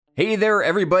Hey there,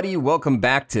 everybody. Welcome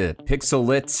back to Pixel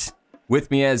Lit.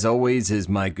 With me, as always, is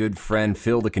my good friend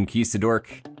Phil the Conquistador.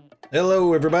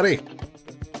 Hello, everybody.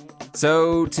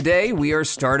 So today we are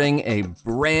starting a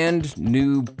brand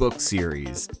new book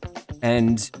series.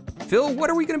 And Phil, what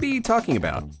are we going to be talking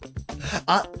about?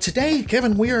 Today,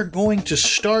 Kevin, we are going to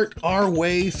start our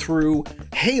way through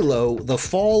Halo: The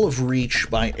Fall of Reach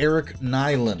by Eric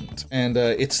Nylund. And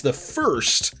it's the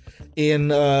first in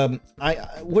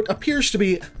what appears to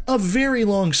be a very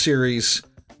long series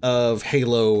of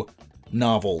Halo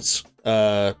novels.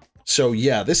 So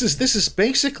yeah, this is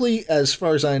basically, as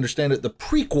far as I understand it, the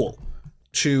prequel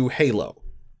to Halo.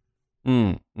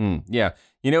 Yeah.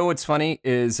 You know what's funny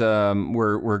is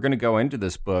we're going to go into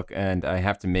this book, and I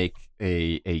have to make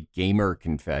a gamer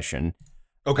confession.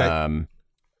 Okay.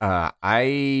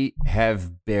 I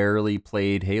have barely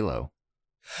played Halo.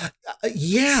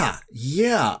 Yeah.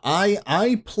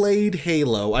 I played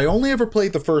Halo. I only ever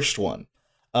played the first one.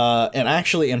 And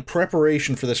actually, in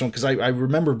preparation for this one, because I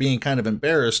remember being kind of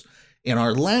embarrassed in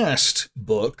our last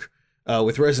book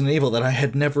with Resident Evil that I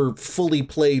had never fully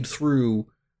played through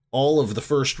all of the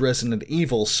first Resident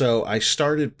Evil, so I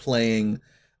started playing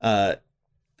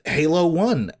Halo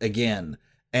 1 again.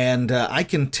 And I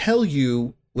can tell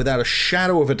you, without a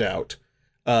shadow of a doubt,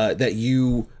 that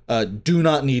you do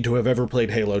not need to have ever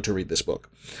played Halo to read this book.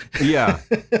 Yeah,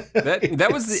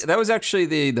 that was actually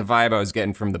the vibe I was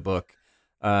getting from the book.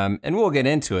 And we'll get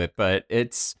into it, but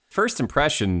it's first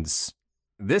impressions.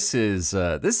 This is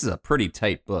a pretty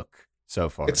tight book so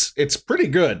far. It's pretty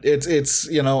good. It's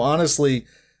honestly,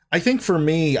 I think for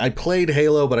me, I played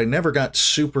Halo, but I never got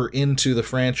super into the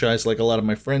franchise like a lot of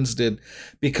my friends did,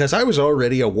 because I was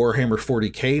already a Warhammer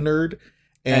 40K nerd.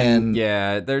 And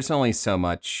yeah, there's only so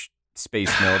much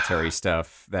space military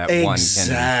stuff that one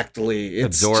can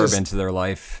absorb into their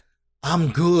life.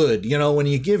 I'm good. When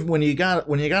you got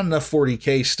enough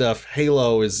 40K stuff,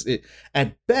 Halo is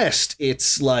at best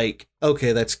it's like,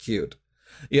 okay, that's cute.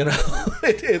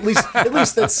 At least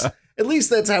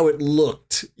that's how it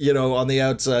looked, on the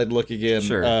outside looking in.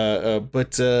 Sure.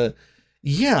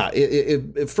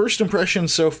 First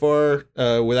impressions so far,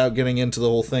 without getting into the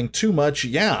whole thing too much.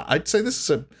 Yeah, I'd say this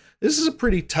is a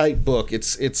pretty tight book.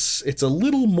 It's a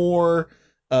little more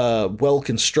well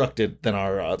constructed than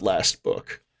our last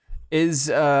book.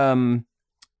 And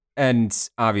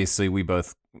obviously we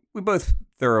both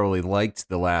thoroughly liked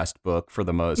the last book for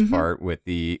the most part, with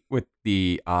the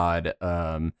odd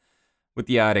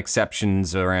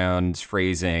exceptions around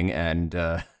phrasing and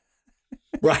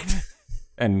right.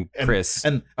 And Chris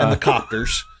and the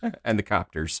copters and the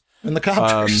copters the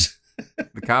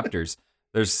copters.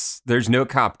 There's no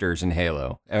copters in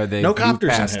Halo. No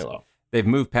copters in Halo. They've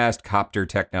moved past copter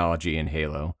technology in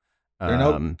Halo. There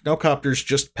are no copters,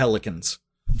 just pelicans.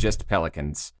 Just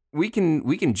pelicans. We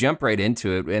can jump right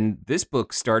into it, and this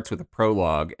book starts with a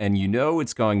prologue, and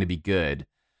it's going to be good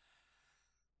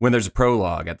when there's a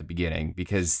prologue at the beginning,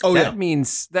 because that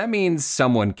means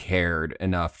someone cared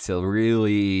enough to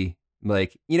really,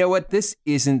 like, you know what, this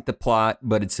isn't the plot,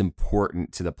 but it's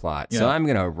important to the plot. Yeah. So I'm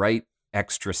gonna write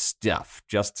extra stuff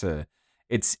just to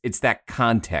it's that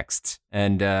context,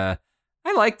 and I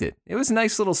liked it. It was a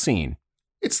nice little scene.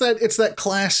 It's that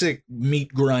classic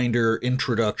meat grinder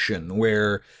introduction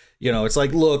where, it's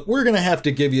like, look, we're going to have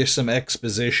to give you some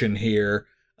exposition here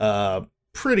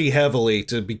pretty heavily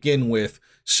to begin with.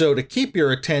 So to keep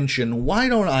your attention, why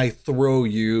don't I throw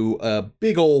you a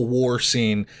big old war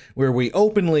scene where we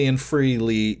openly and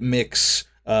freely mix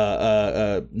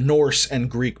Norse and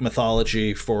Greek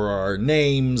mythology for our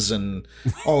names and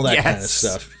all that kind of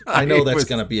stuff. I know that's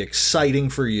going to be exciting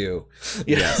for you.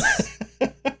 Yes.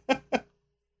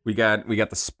 We got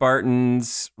the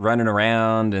Spartans running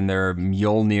around in their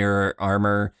Mjolnir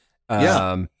armor,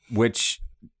 which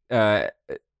I've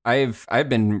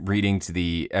been listening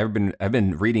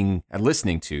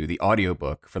to the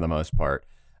audiobook for the most part,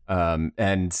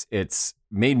 and it's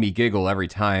made me giggle every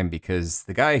time because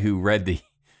the guy who read the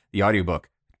audiobook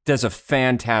does a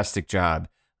fantastic job.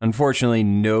 Unfortunately,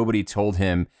 nobody told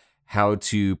him how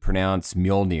to pronounce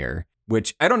Mjolnir,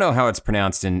 which I don't know how it's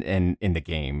pronounced in the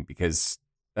game because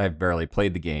I've barely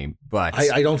played the game, but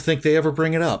I don't think they ever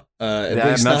bring it up.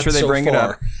 I'm not sure they bring it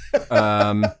up.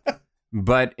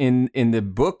 But in the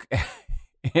book,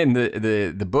 in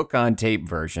the book on tape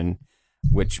version,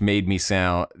 which just made me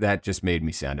sound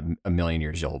a million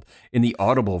years old. In the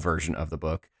audible version of the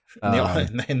book, in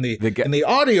the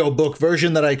audiobook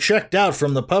version that I checked out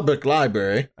from the public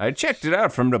library. I checked it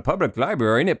out from the public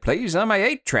library, and it plays on my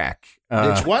 8-track.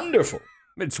 It's wonderful.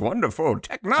 It's wonderful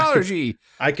technology.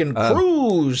 I can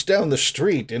cruise down the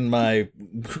street in my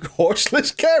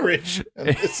horseless carriage and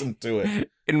listen to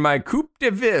it. In my Coupe de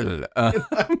Ville.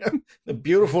 The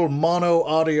beautiful mono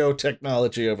audio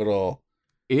technology of it all.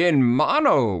 In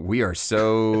mono. We are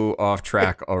so off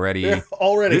track already. Yeah,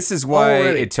 already. This is why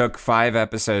it took 5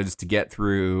 episodes to get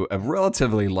through a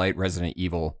relatively light Resident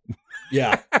Evil.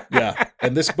 Yeah.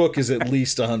 And this book is at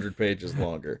least 100 pages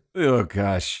longer. Oh,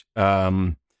 gosh.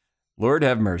 Lord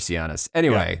have mercy on us.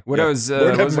 Anyway, Lord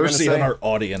have mercy on our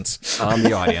audience. On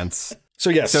the audience.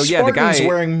 Spartan's the guy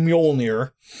wearing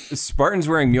Mjolnir. Spartan's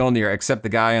wearing Mjolnir, except the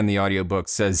guy on the audiobook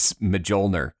says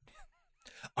Mjolnir.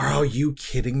 Are you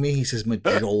kidding me? He says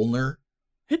Mjolnir?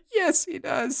 Yes, he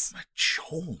does.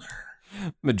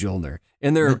 Mjolnir.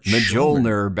 In their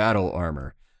Mjolnir battle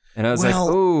armor. And I was like,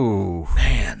 oh.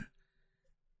 Man.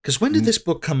 Because when did this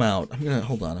book come out? I'm going to,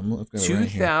 hold on. I'm going to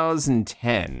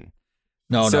 2010.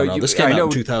 No. This came out in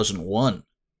 2001.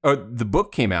 Oh, the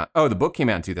book came out. Oh, the book came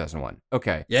out in 2001.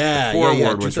 Okay. Yeah. The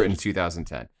foreword was written in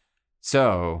 2010.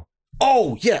 So.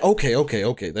 Oh, yeah. Okay.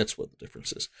 That's what the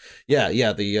difference is. Yeah.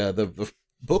 The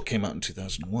book came out in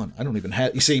 2001. I don't even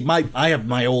have. You see, I have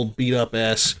my old beat up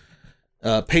ass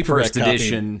paperback first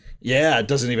edition. Copy. Yeah, it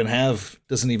doesn't even have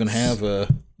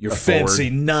your fancy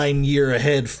 9-year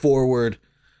ahead forward.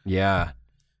 Yeah.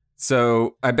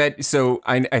 So I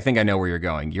think I know where you're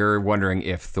going. You're wondering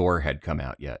if Thor had come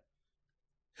out yet.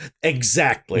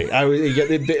 Exactly. We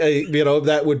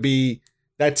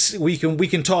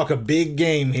can talk a big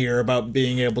game here about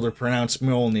being able to pronounce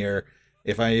Mjolnir.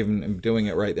 If I even am doing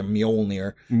it right, the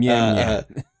Mjolnir.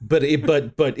 But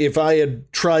if I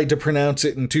had tried to pronounce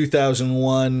it in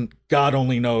 2001, God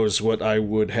only knows what I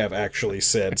would have actually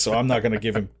said. So I'm not going to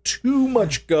give him too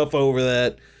much guff over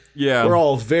that. Yeah, we're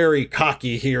all very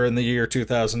cocky here in the year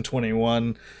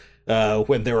 2021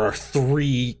 when there are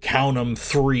 3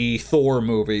 Thor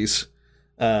movies.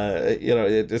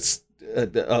 It's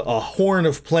a horn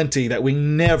of plenty that we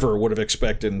never would have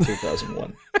expected in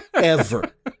 2001.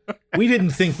 Ever. We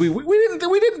didn't think we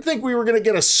didn't think we were going to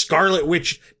get a Scarlet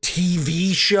Witch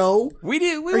TV show. We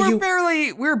did. We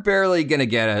were barely going to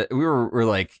get we're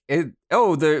like,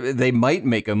 they might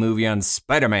make a movie on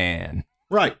Spider-Man.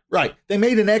 Right. They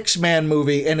made an X-Men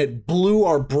movie and it blew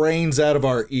our brains out of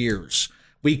our ears.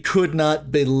 We could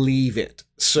not believe it.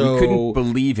 So we couldn't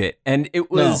believe it. And it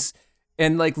was,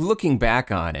 and like looking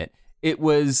back on it, it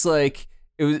was like,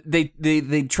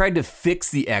 they tried to fix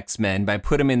the X-Men by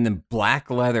putting them in the black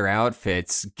leather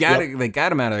outfits. They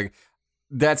got them out of there.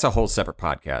 That's a whole separate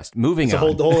podcast. Moving on.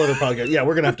 It's a whole other podcast. Yeah,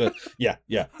 we're going to have to, yeah.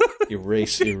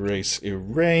 Erase.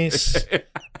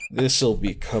 This'll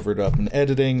be covered up in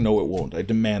editing. No, it won't. I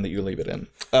demand that you leave it in.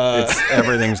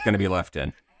 Everything's going to be left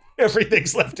in.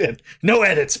 Everything's left in. No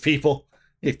edits, people.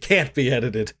 It can't be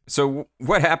edited. So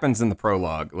what happens in the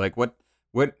prologue? Like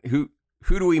who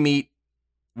do we meet?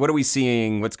 What are we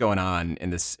seeing? What's going on in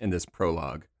this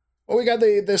prologue? Well, we got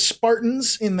the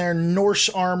Spartans in their Norse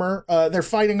armor. They're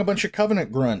fighting a bunch of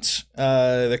Covenant grunts.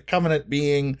 The Covenant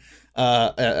being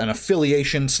an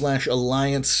affiliation /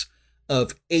 alliance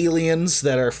of aliens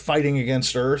that are fighting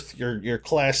against Earth. Your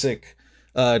classic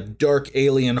dark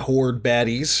alien horde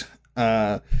baddies.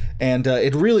 And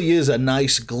it really is a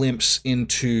nice glimpse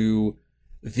into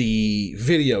the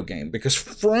video game because,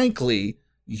 frankly,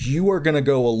 you are going to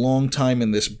go a long time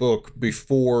in this book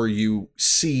before you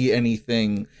see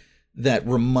anything that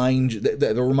reminds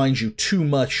you too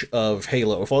much of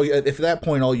Halo. If at that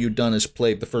point all you've done is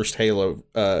played the first Halo,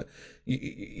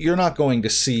 you're not going to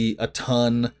see a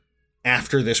ton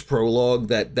after this prologue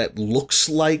that looks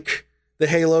like the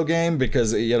Halo game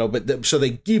because so they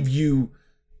give you.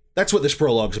 That's what this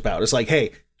prologue's about. It's like,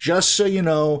 hey, just so you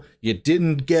know, you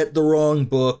didn't get the wrong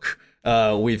book.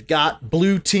 We've got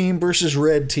blue team versus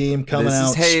red team coming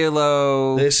out.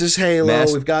 This is Halo.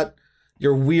 We've got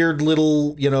your weird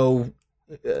little,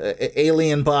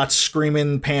 alien bots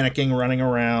screaming, panicking, running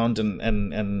around,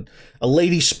 and a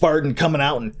lady Spartan coming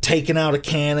out and taking out a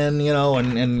cannon,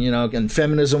 and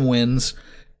feminism wins.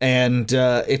 And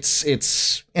it's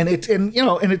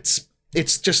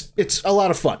a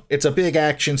lot of fun. It's a big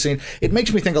action scene. It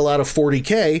makes me think a lot of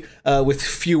 40K with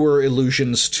fewer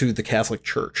allusions to the Catholic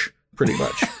Church, pretty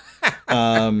much.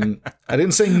 I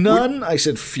didn't say none. I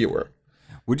said fewer.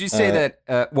 Would you say that?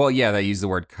 They use the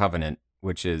word covenant,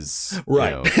 which is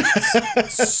right.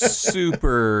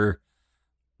 Super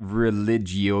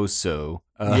religioso.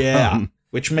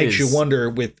 Which makes you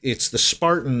wonder. It's the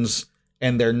Spartans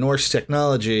and their Norse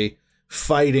technology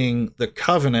fighting the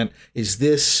Covenant. Is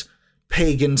this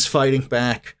pagans fighting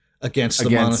back against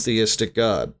the monotheistic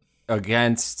god?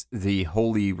 Against the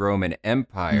Holy Roman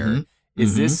Empire. Mm-hmm.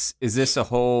 Is this a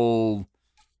whole?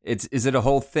 Is it a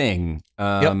whole thing?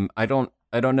 Yep. I don't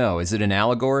know. Is it an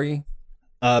allegory?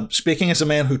 Speaking as a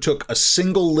man who took a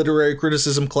single literary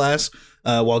criticism class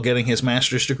while getting his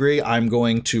master's degree, I'm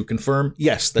going to confirm,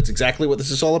 yes, that's exactly what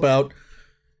this is all about.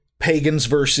 Pagans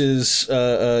versus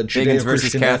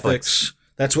Judeo-Christian ethics.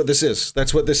 That's what this is.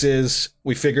 That's what this is.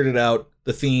 We figured it out.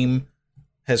 The theme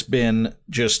has been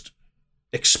just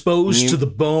exposed to the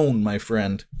bone, my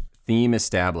friend. Theme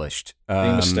established.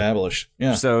 Theme established.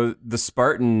 Yeah. So the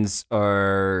Spartans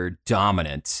are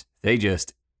dominant. They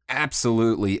just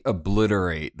absolutely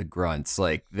obliterate the grunts.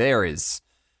 Like there is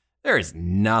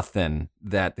nothing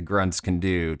that the grunts can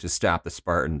do to stop the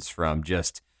Spartans from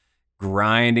just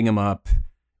grinding them up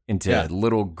into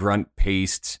little grunt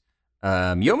paste. You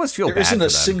almost feel there bad isn't for a them.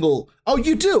 single. Oh,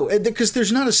 you do, because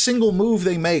there's not a single move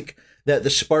they make that the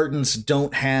Spartans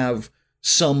don't have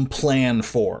some plan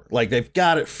for. Like they've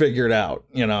got it figured out,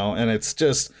 and it's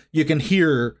just you can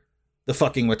hear the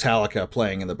fucking Metallica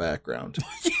playing in the background.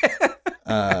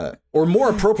 Or more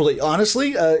appropriately,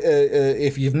 honestly,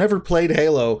 if you've never played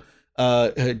Halo,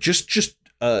 this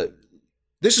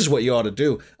is what you ought to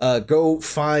do. Go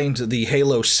find the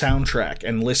Halo soundtrack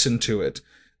and listen to it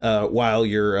while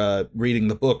you're reading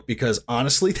the book, because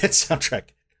honestly, that soundtrack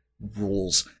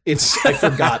rules.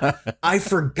 I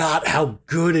forgot how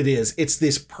good it is. It's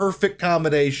this perfect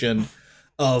combination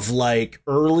of like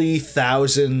early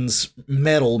thousands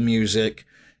metal music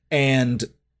and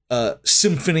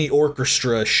symphony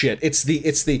orchestra shit. It's the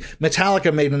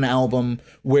Metallica made an album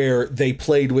where they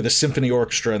played with a symphony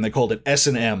orchestra and they called it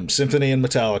S&M, Symphony and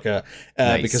Metallica,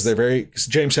 nice. Because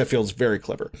James Hetfield's very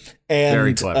clever. And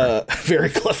very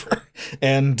clever.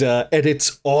 And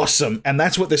it's awesome. And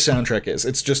that's what this soundtrack is.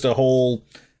 It's just a whole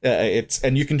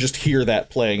and you can just hear that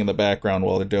playing in the background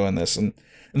while they're doing this, and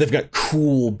they've got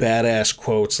cool badass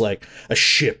quotes like, "A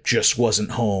ship just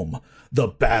wasn't home. The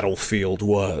battlefield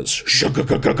was."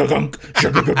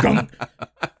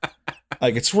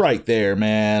 Like it's right there,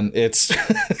 man. It's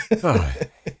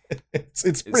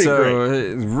it's pretty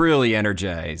great. Really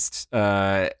energized.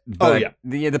 But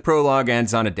the prologue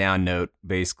ends on a down note,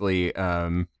 basically.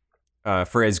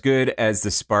 For as good as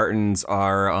the Spartans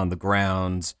are on the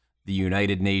ground, the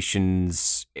United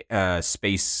Nations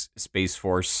Space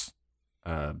Force,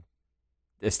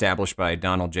 established by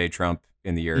Donald J. Trump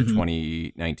in the year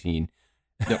 2019.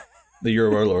 Yep, the year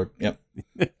of our Lord. Yep.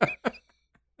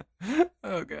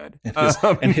 Oh God.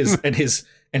 And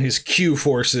his Q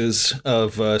forces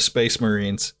of Space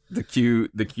Marines. The Q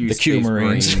Marines. The Q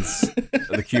Marines.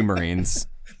 The Q Marines.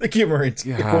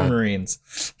 God. The Q Marines.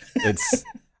 It's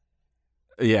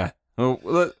yeah.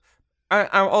 Well,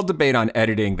 I'll debate on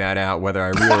editing that out, whether I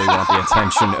really want the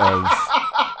attention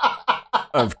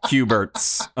of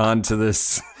Q-Berts onto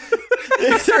this.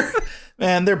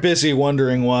 They're busy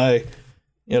wondering why.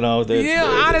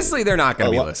 Honestly, they're not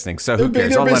going to be listening. So who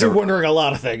cares? They're busy wondering a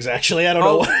lot of things. Actually, I don't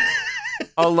know.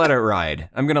 I'll let it ride.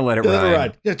 I'm going to let it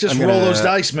ride. Yeah, just roll those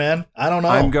dice, man. I don't know.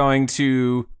 I'm going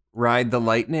to ride the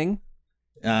lightning.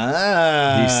 He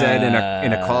said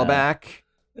in a callback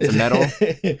to metal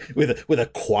with a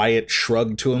quiet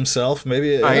shrug to himself.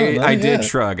 Maybe I did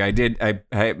shrug. I did.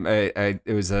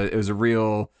 It was a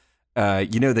real.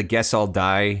 The "Guess I'll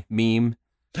Die" meme.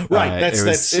 Right.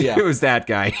 It was that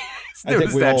guy. I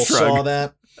think we all saw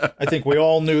that. I think we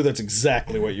all knew that's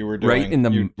exactly what you were doing.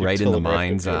 Right in the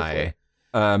mind's eye.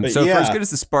 For as good as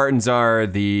the Spartans are,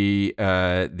 the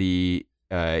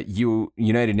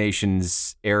United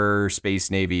Nations Air Space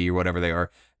Navy or whatever they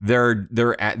are,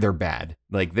 they're bad.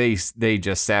 Like they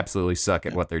just absolutely suck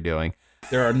at what they're doing.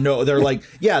 They're like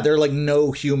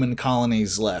no human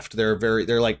colonies left. They're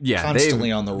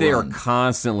constantly on the run. They are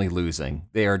constantly losing.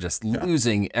 They are just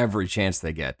losing every chance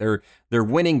they get. They're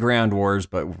winning ground wars,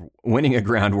 but winning a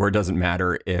ground war doesn't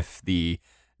matter if the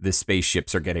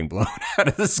spaceships are getting blown out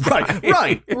of the sky.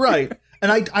 Right.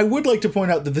 And I would like to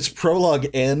point out that this prologue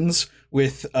ends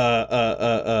with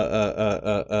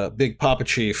Big Papa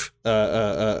Chief.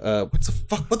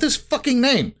 What's his fucking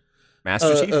name?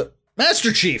 Master Chief.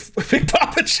 Master Chief, Big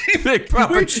Papa Chief. Big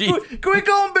Papa Chief. Can we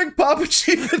call him Big Papa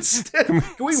Chief instead?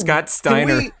 Scott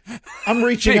Steiner. I'm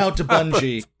reaching out to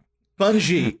Bungie.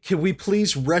 Bungie, can we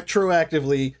please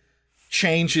retroactively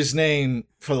change his name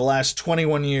for the last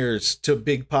 21 years to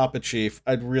Big Papa Chief?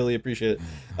 I'd really appreciate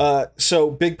it.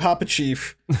 So Big Papa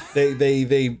Chief,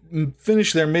 they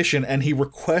finish their mission, and he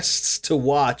requests to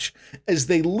watch as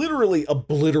they literally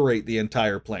obliterate the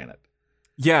entire planet.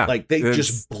 Yeah, like they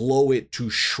just blow it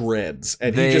to shreds,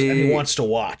 and he wants to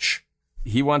watch.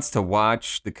 He wants to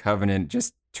watch the Covenant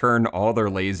just turn all their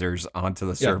lasers onto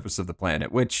the surface of the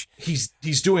planet, which he's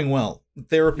doing well.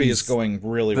 Therapy is going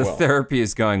really well. The therapy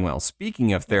is going well.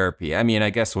 Speaking of therapy, I mean, I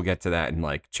guess we'll get to that in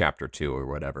like chapter 2 or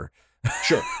whatever.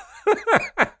 Sure.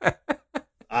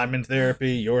 I'm in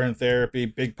therapy. You're in therapy.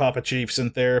 Big Papa Chief's in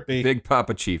therapy. Big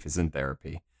Papa Chief is in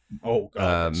therapy. Oh,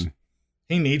 God.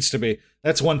 He needs to be.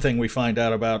 That's one thing we find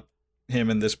out about him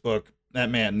in this book. That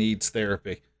man needs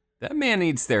therapy. That man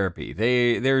needs therapy.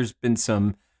 There's been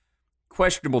some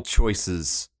questionable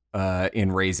choices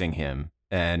in raising him,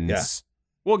 and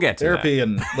we'll get to therapy that.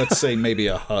 And let's say maybe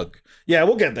a hug. Yeah,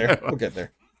 we'll get there. We'll get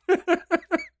there.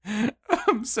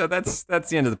 So that's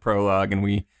the end of the prologue, and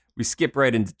we skip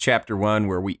right into chapter 1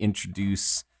 where we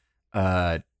introduce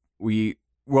first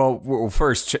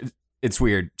it's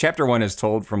weird. Chapter 1 is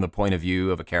told from the point of view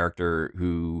of a character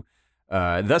who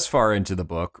thus far into the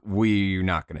book we're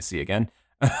not going to see again.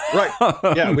 Right.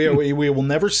 Yeah, we will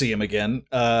never see him again.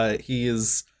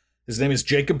 His name is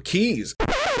Jacob Keyes.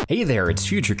 Hey there, it's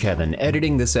Future Kevin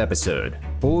editing this episode.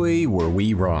 Boy, were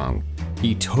we wrong.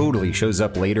 He totally shows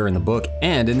up later in the book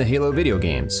and in the Halo video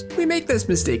games. We make this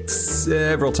mistake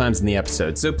several times in the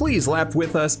episode, so please laugh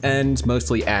with us and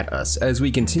mostly at us as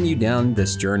we continue down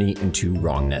this journey into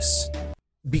wrongness.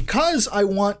 Because I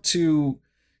want to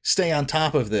stay on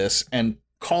top of this and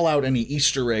call out any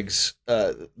Easter eggs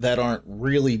that aren't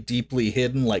really deeply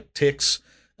hidden, like ticks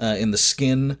in the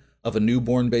skin of a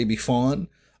newborn baby fawn.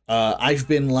 I've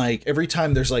been like, every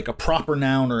time there's like a proper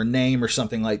noun or a name or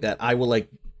something like that, I will like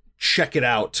check it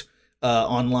out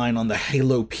online on the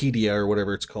Halopedia or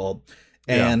whatever it's called,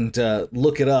 and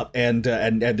look it up and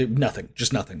nothing,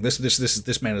 just nothing.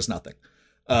 This man is nothing.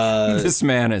 This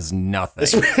man is nothing.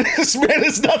 This man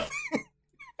is nothing.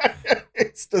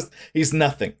 It's just, he's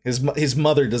nothing. His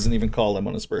mother doesn't even call him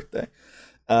on his birthday.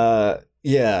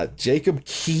 Jacob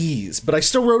Keyes. But I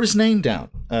still wrote his name down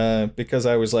because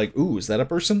I was like, ooh, is that a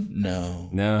person?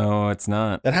 No, it's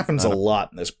not. That happens a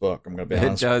lot in this book. I'm going to be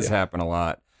honest. It does happen a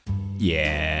lot.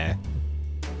 Yeah.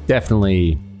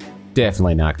 Definitely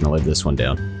not going to live this one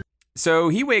down. So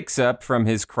he wakes up from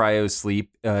his cryo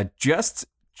sleep just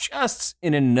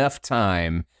in enough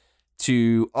time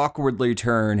to awkwardly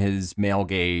turn his male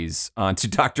gaze onto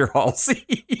Dr.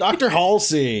 Halsey. Dr.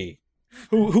 Halsey,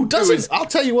 who doesn't, I'll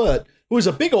tell you what, who is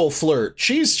a big old flirt.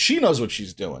 She knows what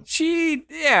she's doing. She's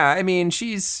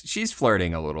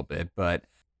flirting a little bit, but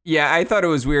yeah, I thought it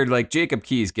was weird. Like Jacob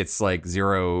Keyes gets like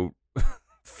zero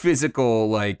physical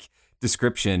like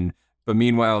description, but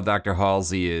meanwhile, Dr.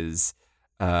 Halsey is,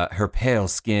 her pale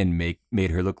skin made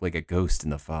her look like a ghost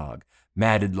in the fog.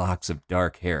 Matted locks of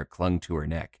dark hair clung to her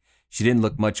neck. She didn't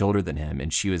look much older than him,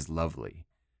 and she was lovely.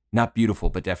 Not beautiful,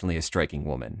 but definitely a striking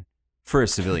woman. For a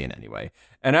civilian, anyway.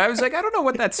 And I was like, I don't know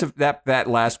what that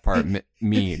last part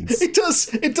means.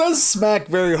 It does smack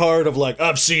very hard of like,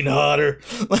 I've seen hotter.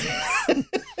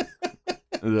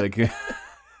 Like,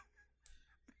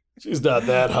 she's not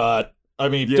that hot. I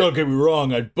mean, Don't get me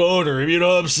wrong, I'd bone her if you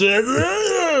know what I'm saying.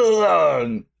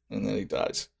 And then he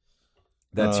dies.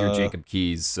 That's your Jacob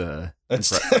Keyes,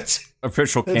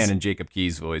 official canon Jacob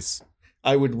Keyes voice.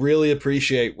 I would really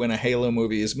appreciate when a Halo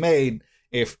movie is made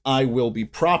if I will be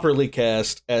properly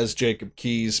cast as Jacob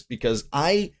Keyes, because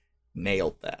I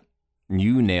nailed that.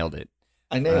 You nailed it.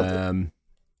 I nailed it.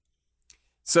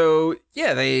 So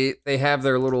yeah, they have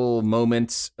their little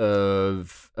moments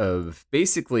of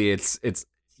basically it's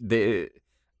the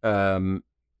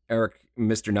Eric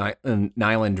Mr.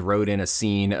 Nyland wrote in a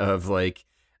scene of like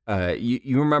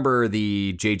you remember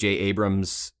the J.J.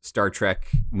 Abrams Star Trek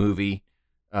movie,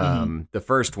 the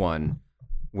first one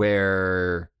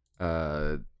where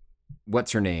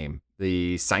what's her name,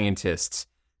 the scientist,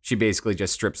 she basically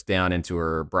just strips down into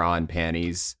her bra and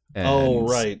panties. And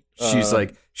she's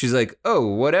like, oh,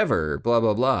 whatever, blah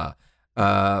blah blah.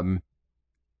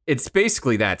 It's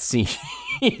basically that scene.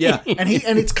 Yeah, and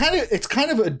it's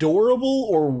kind of adorable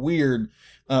or weird,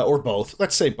 or both.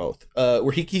 Let's say both.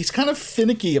 Where he's kind of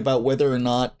finicky about whether or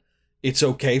not it's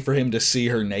okay for him to see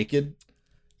her naked.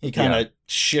 He kind of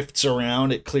shifts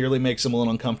around. It clearly makes him a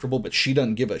little uncomfortable, but she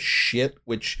doesn't give a shit,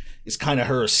 which is kind of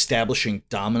her establishing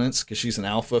dominance because she's an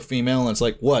alpha female. And it's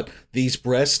like, what? These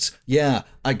breasts? Yeah,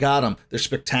 I got them. They're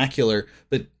spectacular,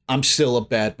 but I'm still a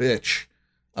bad bitch,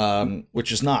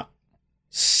 which is not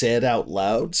said out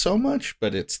loud so much,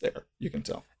 but it's there. You can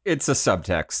tell. It's a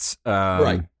subtext.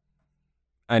 Right.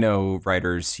 I know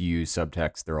writers who use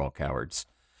subtext. They're all cowards.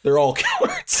 They're all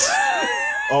cowards.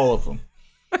 All of them.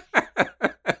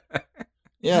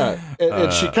 Yeah,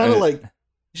 and she kind of like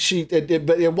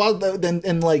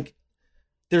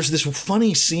there's this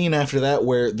funny scene after that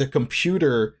where the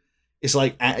computer is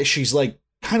like she's like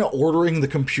kind of ordering the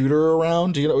computer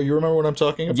around. You remember what I'm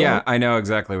talking about? Yeah, I know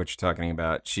exactly what you're talking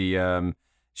about. She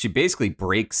basically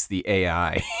breaks the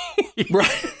AI.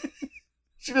 Right.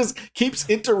 She just keeps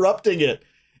interrupting it.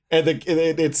 And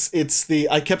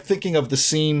I kept thinking of the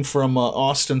scene from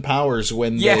Austin Powers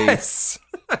when yes.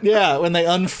 when they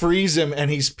unfreeze him and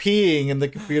he's peeing and the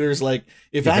computer's like,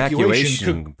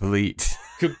 evacuation complete.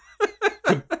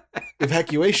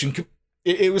 Evacuation.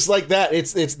 It was like that.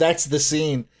 That's the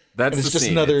scene. It's just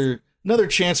another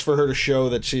chance for her to show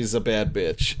that she's a bad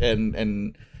bitch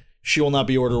and she will not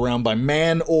be ordered around by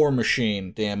man or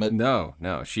machine. Damn it. No.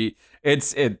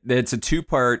 It's a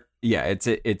 2-part. Yeah,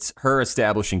 it's her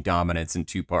establishing dominance in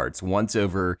 2 parts. Once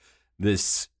over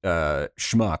this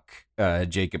schmuck,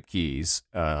 Jacob Keyes.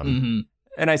 And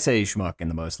I say schmuck in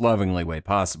the most lovingly way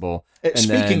possible.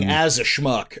 Speaking as a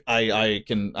schmuck, I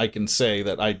can say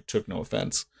that I took no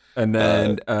offense. And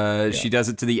then she does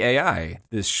it to the AI,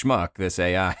 this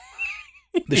AI.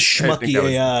 The schmucky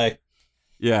AI.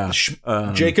 Yeah.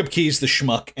 Jacob Keyes the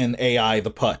schmuck and AI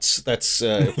the putz. That's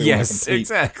if we yes, want to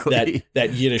exactly.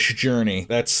 That Yiddish journey.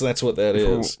 That's what that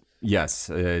is. Yes,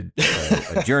 a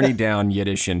journey down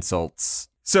Yiddish insults.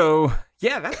 So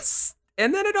yeah,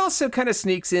 and then it also kind of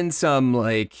sneaks in some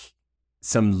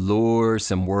lore,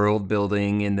 some world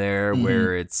building in there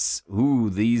where it's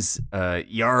these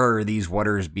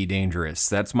waters be dangerous.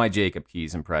 That's my Jacob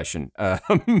Keyes impression.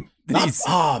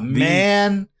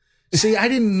 Man. See, I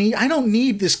don't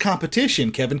need this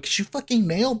competition, Kevin, because you fucking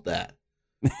nailed that.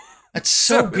 That's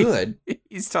so good.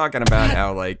 He's talking about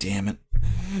how damn it.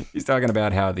 He's talking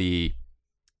about how the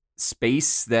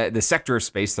space the sector of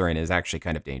space they're in is actually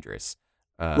kind of dangerous,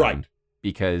 right?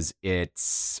 Because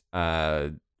it's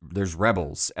there's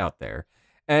rebels out there,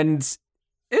 and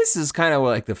this is kind of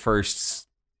like the first.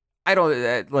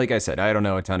 Like I said, I don't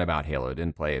know a ton about Halo.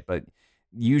 Didn't play it, but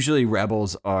usually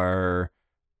rebels are.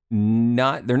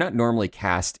 They're not normally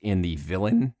cast in the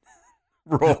villain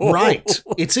role. Right.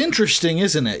 It's interesting,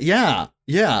 isn't it? Yeah.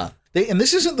 And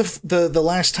this isn't the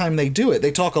last time they do it.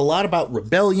 They talk a lot about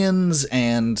rebellions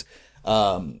and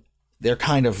they're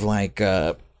kind of like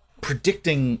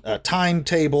predicting a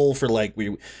timetable for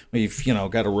we've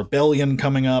got a rebellion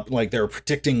coming up. Like they're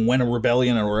predicting when a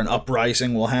rebellion or an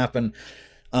uprising will happen.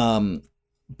 But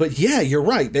yeah, you're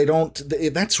right.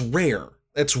 That's rare.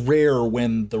 That's rare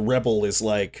when the rebel is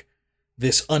like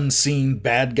this unseen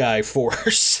bad guy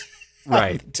force,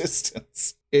 right?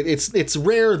 Distance. It's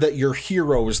rare that your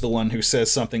hero is the one who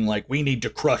says something like, "We need to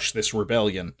crush this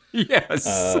rebellion."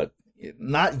 Yes.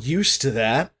 Not used to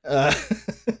that.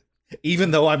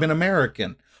 Even though I'm an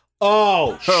American.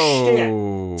 Oh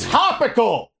shit!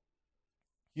 Topical.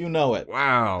 You know it.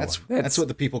 Wow. That's what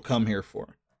the people come here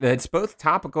for. It's both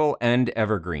topical and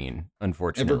evergreen,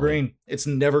 unfortunately. Evergreen. It's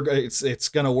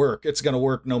gonna work. It's gonna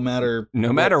work no matter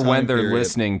when they're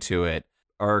listening to it.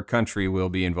 Our country will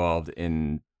be involved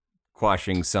in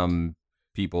quashing some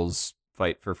people's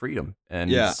fight for freedom.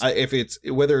 And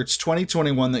whether it's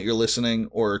 2021 that you're listening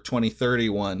or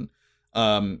 2031,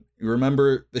 you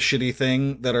remember the shitty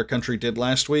thing that our country did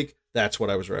last week? That's what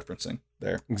I was referencing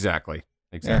there. Exactly.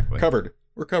 Yeah, covered.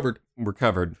 We're covered.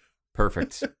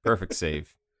 Perfect. Perfect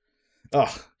save.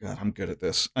 Oh, God, I'm good at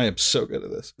this. I am so good at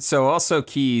this. So also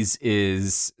Keyes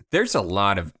there's a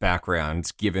lot of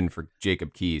backgrounds given for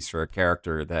Jacob Keyes for a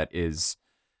character that is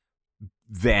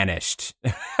vanished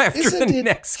after the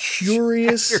next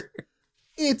curious chapter.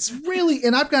 It's really,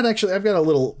 and I've got a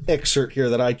little excerpt here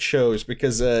that I chose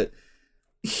because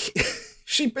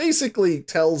she basically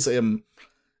tells him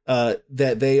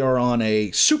that they are on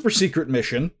a super secret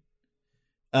mission.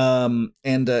 And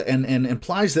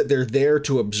implies that they're there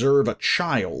to observe a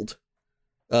child,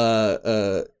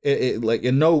 like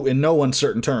in no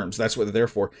uncertain terms. That's what they're there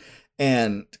for,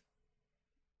 and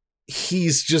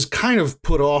he's just kind of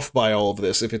put off by all of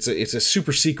this. If it's a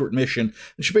super secret mission,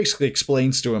 and she basically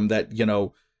explains to him that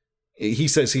he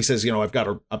says I've got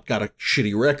a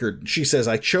shitty record. And she says,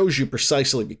 I chose you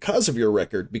precisely because of your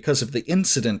record, because of the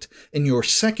incident in your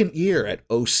second year at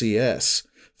OCS.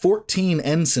 14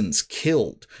 ensigns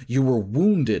killed. You were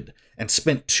wounded and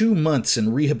spent 2 months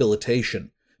in rehabilitation.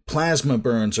 Plasma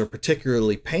burns are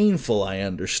particularly painful, I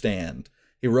understand.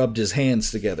 He rubbed his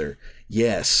hands together.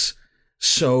 Yes.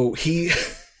 So he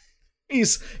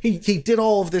did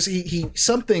all of this.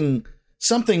 Something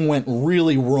went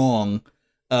really wrong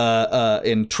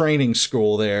in training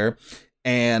school there,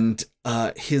 and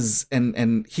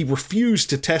he refused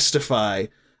to testify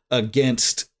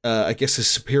against I guess his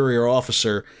superior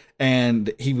officer,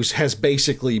 and has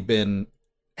basically been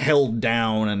held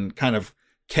down and kind of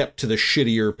kept to the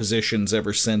shittier positions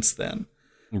ever since then.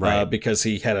 right? Because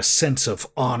he had a sense of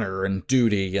honor and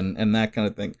duty and that kind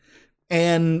of thing.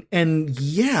 And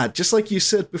yeah, just like you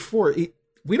said before,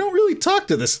 we don't really talk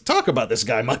about this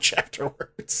guy much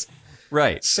afterwards.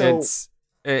 Right. So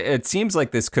it seems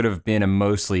like this could have been a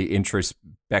mostly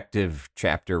introspective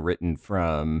chapter written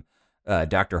from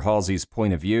Dr. Halsey's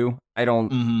point of view. I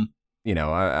don't,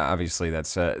 obviously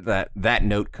that's that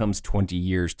note comes 20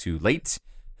 years too late.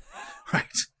 Right.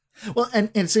 Well, and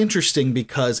it's interesting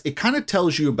because it kind of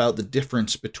tells you about the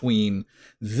difference between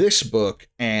this book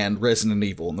and Resident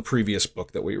Evil in the previous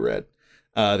book that we read,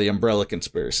 The Umbrella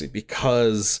Conspiracy,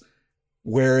 because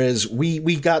whereas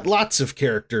we got lots of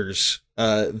characters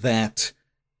that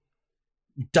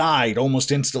died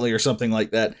almost instantly or something like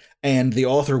that, and the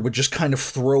author would just kind of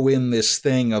throw in this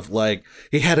thing of like,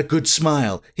 he had a good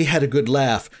smile, he had a good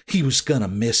laugh, he was gonna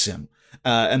miss him.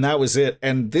 And that was it.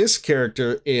 And this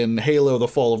character in Halo: The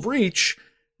Fall of Reach,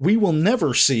 we will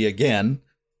never see again.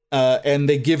 And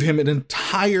they give him an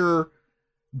entire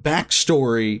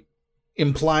backstory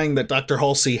implying that Dr.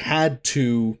 Halsey had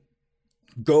to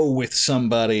go with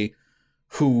somebody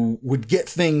who would get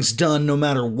things done no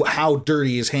matter how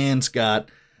dirty his hands got,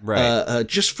 right?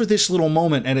 Just for this little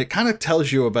moment. And it kind of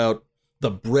tells you about the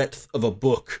breadth of a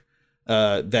book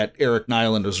that Eric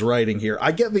Nyland was writing here.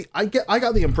 I got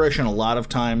the impression a lot of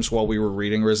times while we were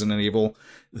reading Resident Evil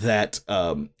that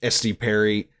S.D.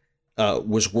 Perry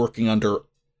was working under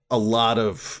a lot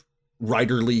of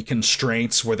writerly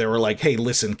constraints where they were like, hey,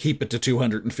 listen, keep it to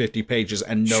 250 pages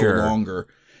and no longer.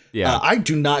 Yeah. I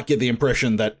do not get the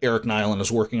impression that Eric Nyland is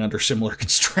working under similar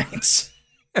constraints.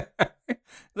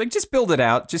 Like, just build it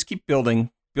out. Just keep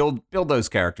building. Build those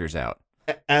characters out.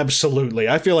 Absolutely.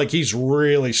 I feel like he's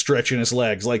really stretching his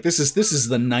legs. Like, this is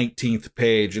the 19th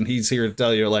page, and he's here to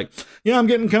tell you, like, yeah, I'm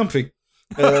getting comfy.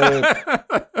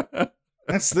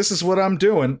 This is what I'm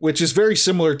doing, which is very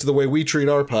similar to the way we treat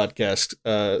our podcast.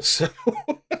 So,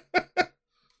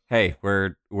 hey,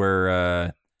 we're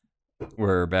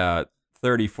about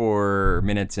 34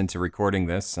 minutes into recording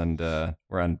this, and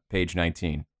we're on page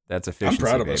 19. That's efficiency, I'm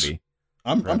proud of baby. us.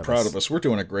 I'm proud of us. We're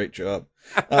doing a great job.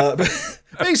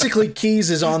 Basically, Keyes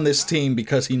is on this team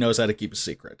because he knows how to keep a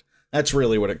secret. That's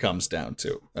really what it comes down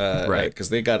to. Right.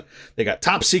 Because they got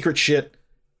top secret shit,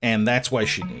 and that's why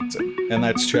she needs it. And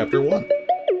that's chapter 1.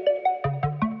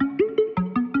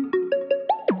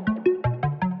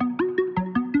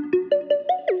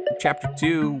 Chapter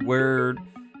 2, we're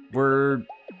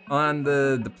on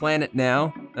the planet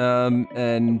now,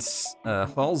 and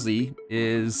Halsey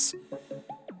is...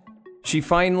 She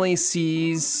finally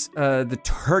sees the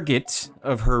target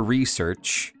of her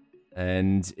research,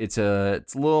 and it's a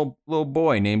little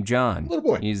boy named John. Little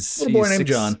boy named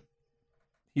John.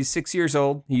 He's 6 years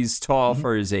old. He's tall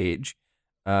for his age,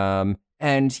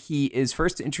 and he is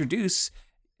first introduced.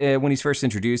 When he's first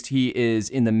introduced, he is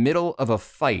in the middle of a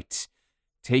fight,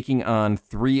 taking on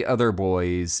 3 other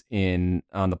boys on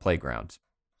the playground.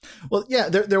 Well, yeah,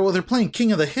 they're playing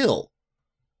King of the Hill.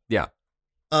 Yeah.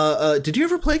 Did you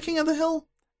ever play King of the Hill?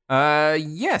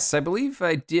 Yes, I believe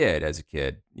I did as a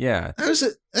kid. Yeah.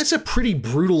 That's a pretty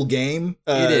brutal game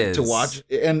it is. To watch.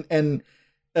 And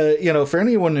for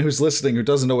anyone who's listening who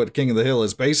doesn't know what King of the Hill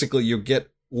is, basically you get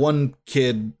one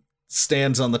kid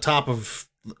stands on the top of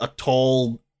a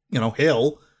tall,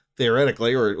 hill,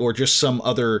 theoretically, or just some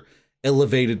other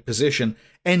elevated position,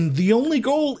 and the only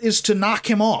goal is to knock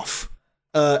him off.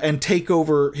 And take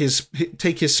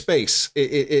his space.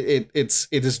 It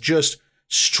is just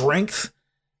strength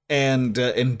and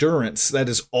endurance. That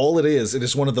is all it is. It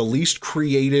is one of the least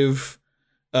creative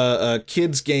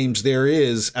kids games there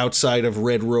is outside of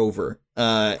Red Rover.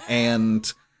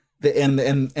 And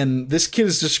this kid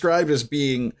is described as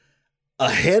being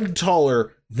a head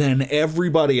taller than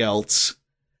everybody else.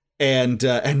 And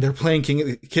they're playing King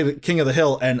of the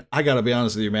Hill, and I gotta be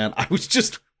honest with you, man, I was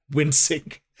just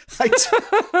wincing. I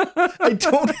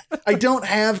don't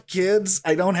have kids.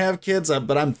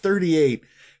 But I'm 38,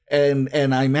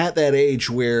 and I'm at that age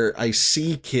where I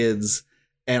see kids,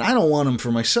 and I don't want them for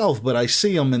myself, but I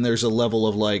see them, and there's a level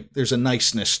of like, there's a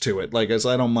niceness to it. Like, as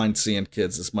I don't mind seeing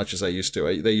kids as much as I used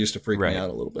to. They used to freak me out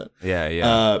a little bit.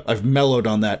 Yeah. I've mellowed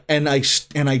on that, and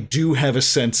I do have a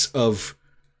sense of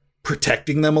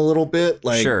protecting them a little bit.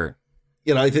 Like, sure.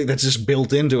 I think that's just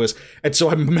built into us. And so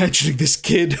I'm imagining this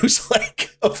kid who's like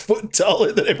a foot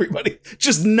taller than everybody,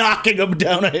 just knocking him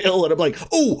down a hill. And I'm like,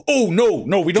 oh,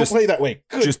 no, we don't play that way.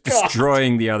 Good just God.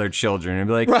 Destroying the other children. And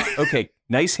be like, right. Okay,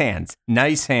 nice hands.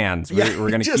 Yeah,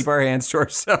 we're going to keep our hands to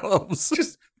ourselves.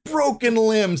 Just broken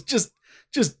limbs,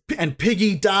 and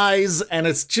Piggy dies. And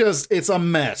it's a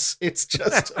mess. It's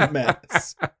just a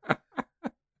mess.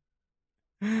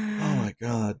 Oh my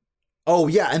God. Oh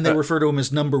yeah, and they refer to him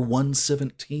as number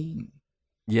 117.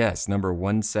 Yes, number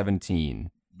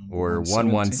 117 or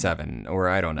 117 or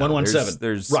I don't know. 117.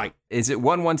 There's right. Is it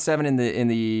 117 in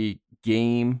the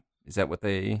game? Is that what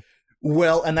they?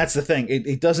 Well, and that's the thing.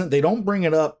 It doesn't. They don't bring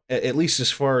it up, at least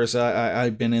as far as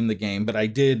I've been in the game. But I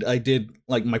did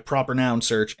like my proper noun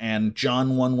search, and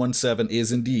John 117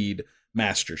 is indeed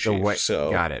Master Chief. So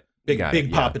got it.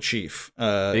 Big Papa Chief.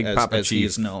 Big Papa Chief, he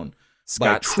is known.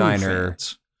 Scott Steiner,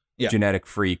 genetic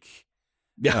freak.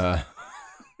 Yeah.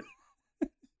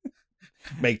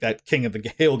 Make that King of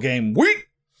the Hill game weak.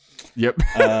 Yep.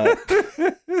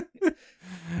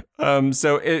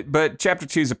 But chapter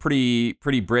 2 is a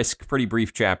pretty brisk, pretty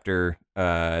brief chapter.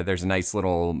 There's a nice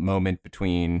little moment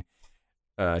between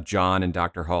John and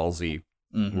Dr. Halsey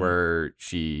where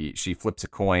she flips a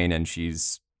coin and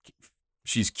she's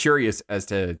curious as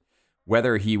to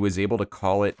whether he was able to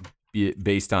call it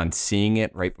based on seeing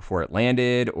it right before it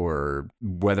landed, or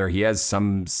whether he has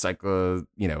some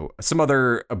some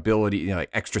other ability, like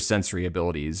extrasensory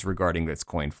abilities regarding this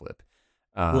coin flip.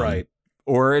 Right.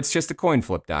 Or it's just a coin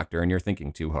flip, Doctor, and you're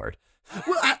thinking too hard.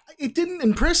 Well, it didn't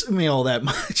impress me all that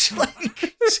much.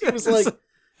 Like, she was like,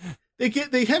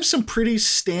 they have some pretty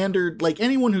standard, like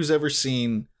anyone who's ever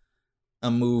seen a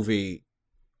movie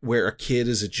where a kid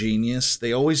is a genius,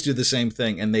 they always do the same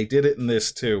thing. And they did it in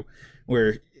this too,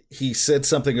 where he said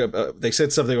something they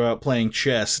said something about playing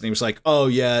chess, and he was like, "Oh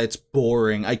yeah, it's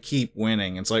boring. I keep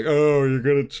winning." It's like, "Oh, you're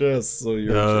good at chess, so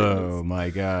you're." Oh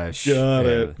my gosh! Got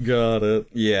it.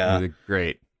 Yeah,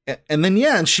 great. And then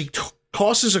and she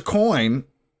tosses a coin,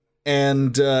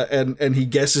 and he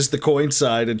guesses the coin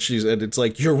side, and it's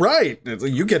like, "You're right.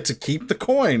 You get to keep the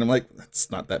coin." I'm like,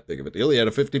 that's not that big of a deal. He had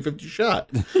a 50-50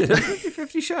 shot.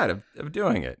 50-50 shot of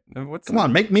doing it. Come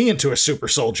on, make me into a super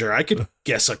soldier. I could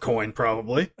guess a coin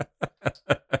probably.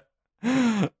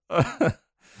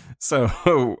 So,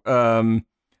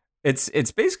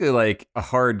 it's basically like a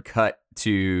hard cut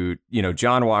to,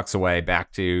 John walks away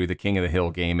back to the King of the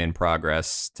Hill game in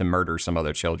progress to murder some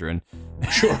other children.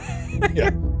 Sure. Yeah.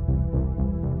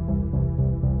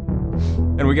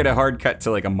 And we get a hard cut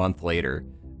to like a month later,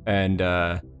 and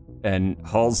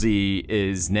Halsey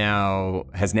has now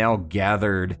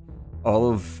gathered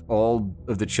all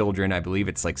of the children. I believe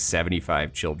it's like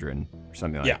 75 children or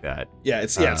something like that. Yeah,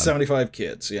 it's 75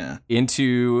 kids, yeah.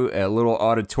 Into a little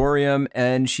auditorium,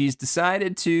 and she's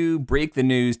decided to break the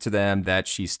news to them that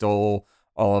she stole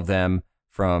all of them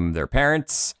from their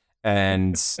parents,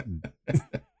 and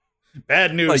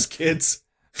bad news, kids.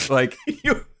 Like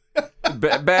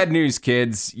bad news,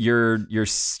 kids. You're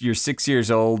 6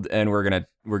 years old, and we're gonna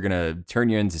turn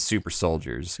you into super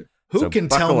soldiers. Who can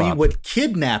tell me what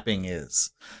kidnapping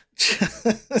is?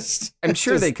 I'm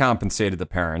sure they compensated the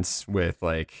parents with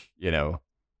like $100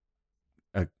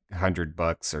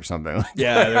 or something. Like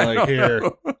yeah, they're like,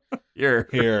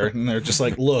 here, and they're just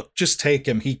like, look, just take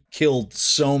him. He killed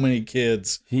so many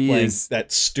kids. He is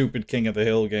that stupid King of the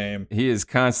Hill game. He is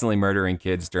constantly murdering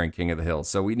kids during King of the Hill,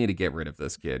 so we need to get rid of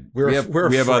this kid. We're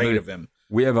afraid of him.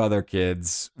 We have other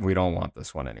kids. We don't want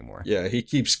this one anymore. Yeah, he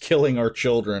keeps killing our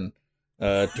children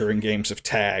during games of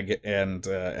tag, and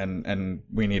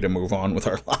we need to move on with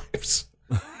our lives.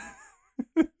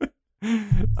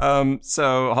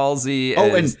 So Halsey.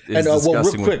 Real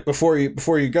quick before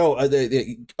you go,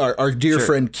 our dear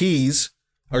friend Keyes,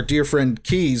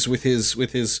 with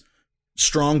his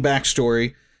strong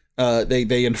backstory,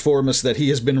 they inform us that he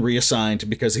has been reassigned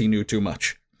because he knew too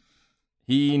much.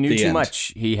 He knew too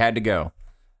much. He had to go.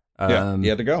 He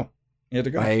had to go.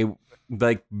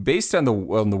 Based on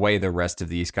the way the rest of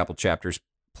these couple chapters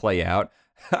play out,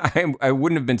 I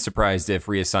wouldn't have been surprised if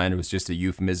reassigned was just a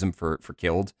euphemism for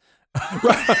killed.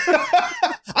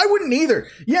 I wouldn't either.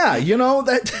 Yeah,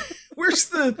 that. Where's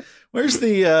the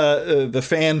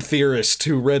fan theorist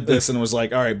who read this and was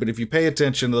like, all right, but if you pay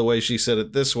attention to the way she said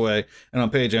it this way, and on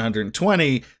page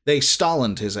 120, they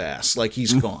Stalined his ass, like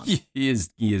he's gone. He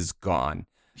is gone.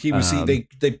 They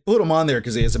put him on there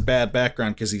because he has a bad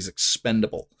background because he's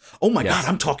expendable. Oh my God,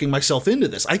 I'm talking myself into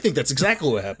this. I think that's exactly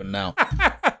what happened now.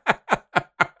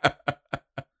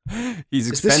 He's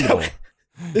expendable.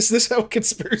 Is this how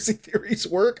conspiracy theories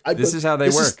work? This is how they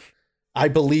work. I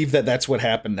believe that's what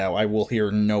happened now. I will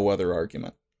hear no other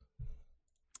argument.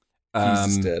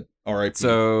 He's dead. All right.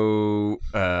 So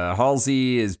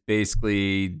Halsey is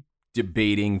basically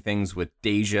debating things with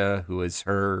Deja, who is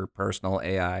her personal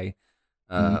AI.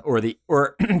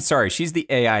 She's the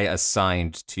AI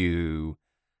assigned to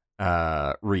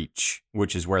Reach,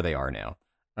 which is where they are now.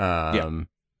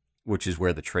 Which is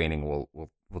where the training will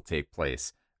take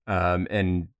place.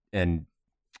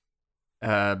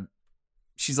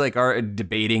 she's like are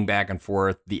debating back and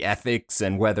forth the ethics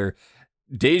and whether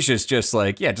Deja's just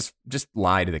like, yeah, just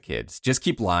lie to the kids. Just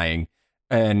keep lying.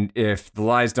 And if the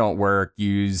lies don't work,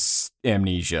 use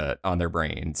amnesia on their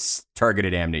brains,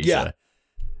 targeted amnesia.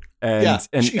 And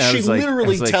she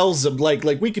literally like, tells them like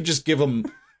we could just give them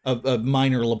a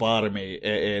minor lobotomy,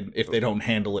 and if they don't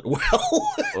handle it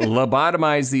well,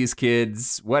 lobotomize these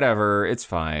kids, whatever, it's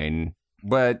fine.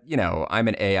 But, you know, I'm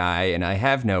an AI and I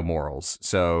have no morals.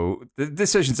 So the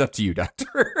decision's up to you,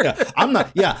 Doctor. I'm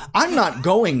not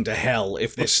going to hell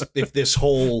if this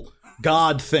whole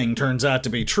God thing turns out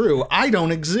to be true. I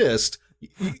don't exist.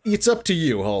 It's up to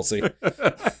you, Halsey.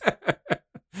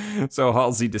 So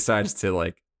Halsey decides to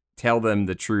like tell them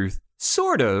the truth,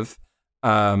 sort of.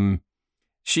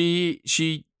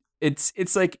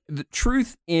 It's like the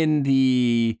truth in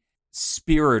the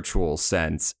spiritual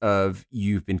sense of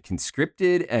you've been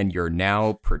conscripted and you're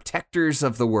now protectors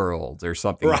of the world or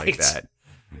something like that.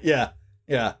 Yeah.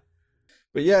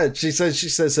 But yeah, she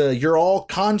says, you're all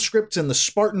conscripts in the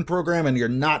Spartan program and you're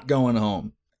not going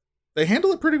home. They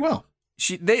handle it pretty well.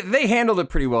 They handled it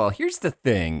pretty well. Here's the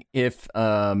thing. If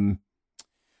I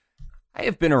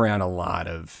have been around a lot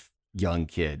of young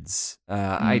kids.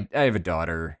 I have a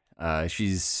daughter.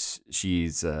 She's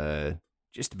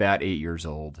just about 8 years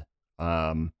old.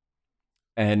 And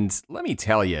let me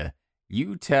tell you,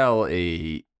 you tell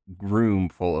a room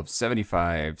full of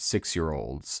 75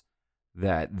 6-year-olds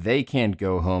that they can't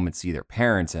go home and see their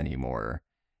parents anymore.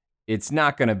 It's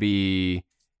not going to be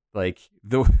like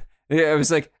I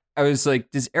was like,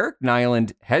 does Eric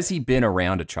Nyland, has he been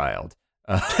around a child?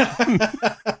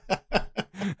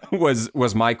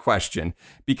 Was my question,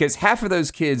 because half of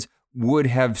those kids would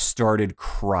have started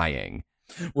crying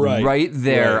right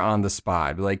there on the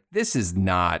spot. Like, this is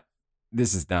not,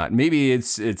 maybe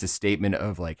it's a statement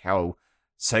of like how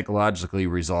psychologically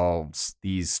resolved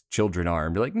these children are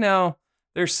and be like, no,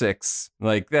 they're 6.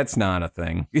 Like, that's not a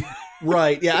thing.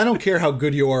 Right. Yeah. I don't care how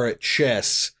good you are at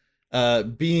chess.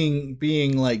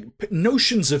 Being like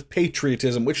notions of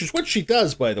patriotism, which is what she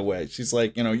does, by the way. She's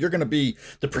like, you know, you're going to be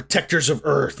the protectors of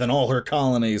Earth and all her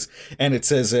colonies. And it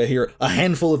says here, a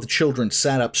handful of the children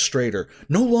sat up straighter,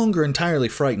 no longer entirely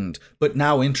frightened, but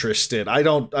now interested. I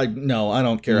don't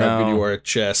care how good you are at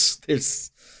chess. I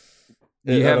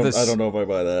don't know if I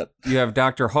buy that. You have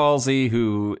Dr. Halsey,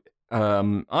 who,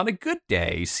 on a good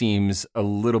day, seems a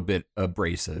little bit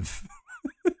abrasive.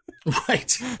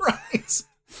 Right.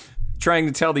 Trying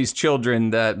to tell these children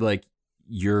that like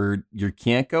you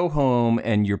can't go home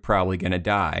and you're probably gonna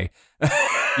die.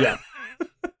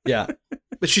 Yeah.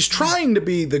 But she's trying to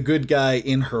be the good guy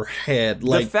in her head.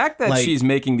 Like, the fact that she's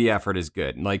making the effort is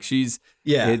good. Like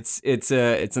it's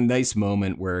a nice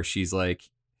moment where she's like,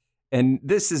 and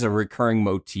this is a recurring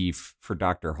motif for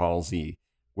Dr. Halsey,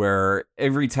 where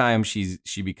every time she's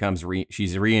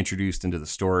reintroduced into the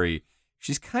story,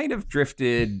 she's kind of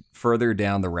drifted further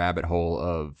down the rabbit hole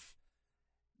of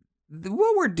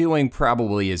what we're doing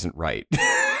probably isn't right.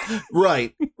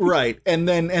 Right. And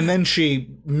then she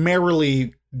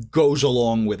merrily goes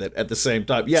along with it at the same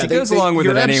time. Yeah, she goes along with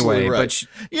it anyway, right. but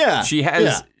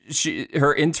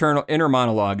her inner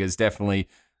monologue is definitely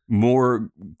more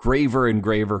graver and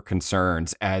graver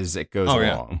concerns as it goes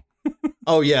along.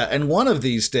 Oh yeah, and one of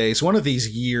these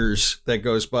years that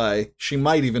goes by, she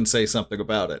might even say something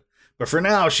about it. But for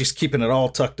now, she's keeping it all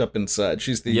tucked up inside.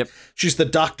 She's the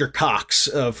Dr. Cox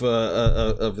of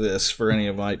this, for any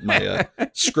of my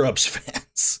Scrubs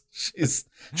fans.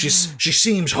 She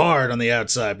seems hard on the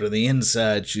outside, but on the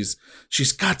inside, she's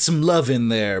got some love in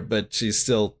there, but she's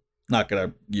still not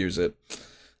gonna use it.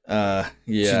 There's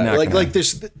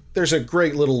a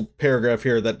great little paragraph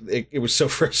here that it was so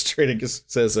frustrating. It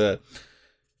says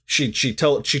she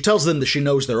tells them that she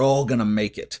knows they're all gonna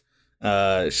make it.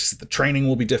 The training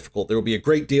will be difficult. There will be a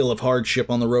great deal of hardship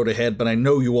on the road ahead, but I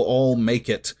know you will all make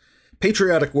it.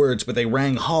 Patriotic words, but they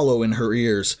rang hollow in her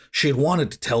ears. She had wanted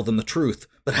to tell them the truth,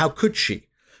 but how could she?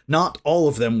 Not all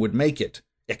of them would make it.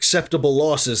 Acceptable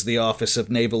losses, the Office of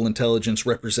Naval Intelligence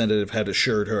representative had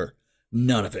assured her.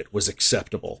 None of it was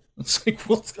acceptable. It's like,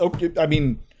 well, okay, I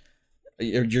mean,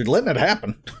 you're letting it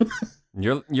happen.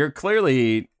 You're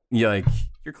clearly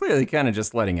kind of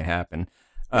just letting it happen.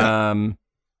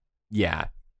 Yeah.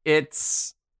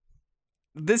 This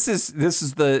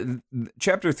is the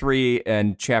chapter 3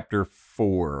 and chapter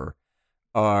 4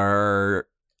 are,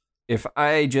 if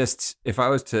I would just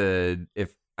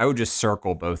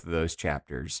circle both of those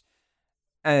chapters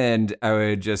and I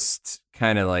would just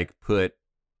kind of like put,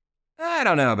 I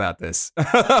don't know about this.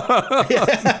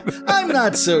 Yeah, I'm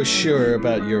not so sure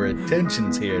about your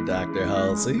intentions here, Dr.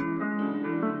 Halsey.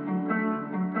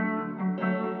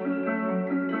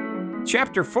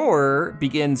 Chapter 4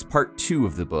 begins part 2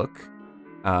 of the book.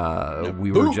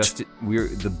 We're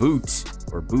the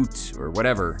boot or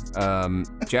whatever.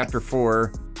 Chapter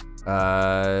 4,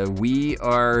 the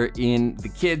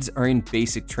kids are in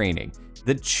basic training.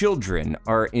 The children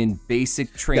are in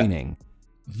basic training. Yeah.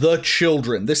 The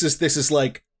children. This is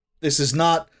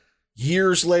not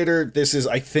years later. This is,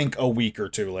 I think, a week or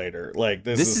two later. Like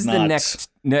this is not... the next.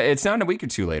 No, it's not a week or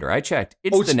two later. I checked.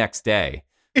 It's the next day.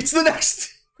 It's the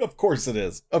next. Of course it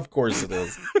is.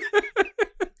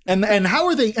 And how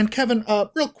are they? And Kevin,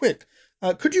 real quick,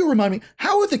 could you remind me,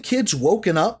 how are the kids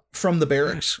woken up from the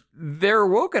barracks? They're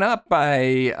woken up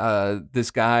by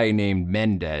this guy named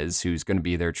Mendez, who's going to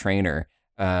be their trainer.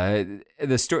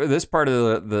 This part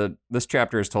of this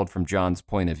chapter is told from John's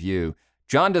point of view.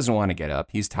 John doesn't want to get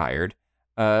up; he's tired.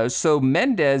 So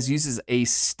Mendez uses a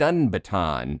stun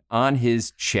baton on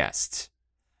his chest.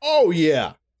 Oh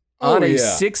yeah, on a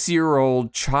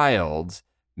 6-year-old child.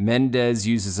 Mendez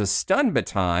uses a stun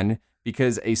baton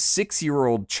because a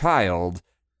 6-year-old child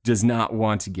does not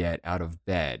want to get out of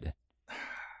bed.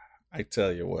 I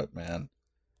tell you what, man.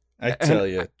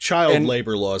 Child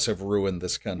labor laws have ruined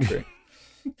this country.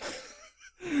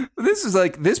 This is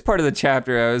like, this part of the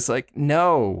chapter, I was like,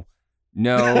 no.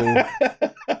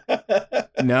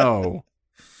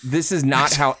 This is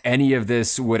not how any of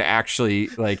this would actually,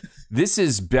 like, this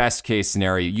is best case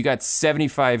scenario. You got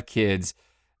 75 kids,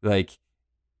 like,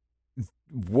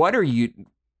 where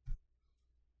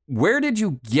did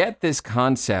you get this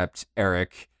concept,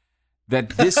 Eric, that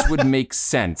this would make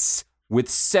sense with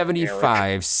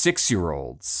 75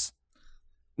 6-year-olds?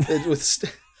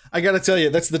 I got to tell you,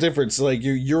 that's the difference. Like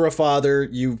you're a father,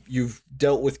 you've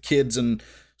dealt with kids in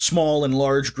small and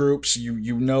large groups.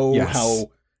 You know yes.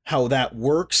 how that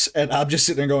works. And I'm just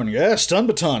sitting there going, yeah, stun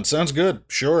baton sounds good.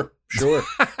 Sure. You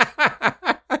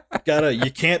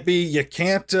can't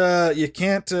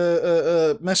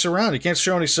mess around. You can't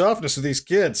show any softness with these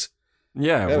kids.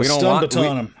 Yeah, we don't want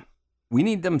them. We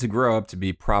need them to grow up to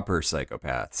be proper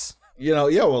psychopaths. They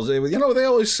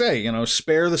always say,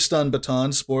 spare the stun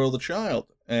baton, spoil the child.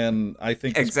 And I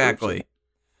think exactly.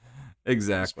 It's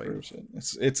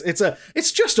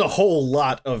just a whole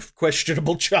lot of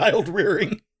questionable child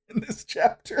rearing in this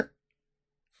chapter.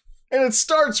 And it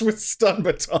starts with stun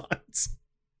batons.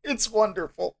 It's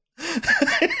wonderful.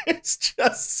 It's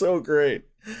just so great.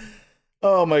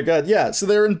 Oh my god, yeah. So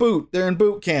they're in boot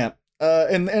camp.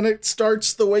 And it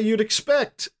starts the way you'd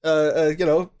expect.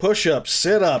 Push-ups,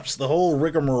 sit-ups, the whole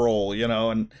rigmarole,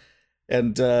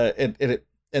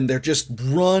 and they're just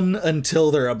run until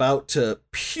they're about to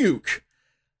puke.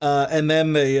 And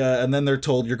then they're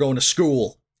told you're going to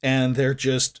school, and they're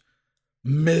just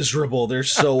miserable. They're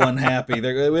so unhappy.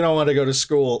 We don't want to go to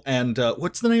school. And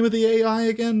what's the name of the AI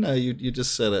again? You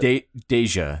just said it.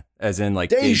 Deja, as in like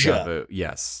Deja vu.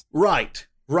 Yes. Right.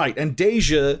 And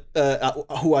Deja,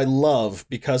 who I love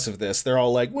because of this, they're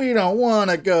all like, we don't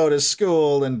want to go to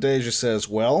school. And Deja says,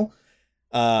 well,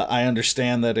 I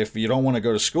understand that if you don't want to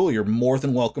go to school, you're more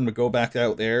than welcome to go back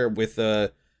out there with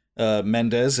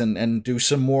Mendez and do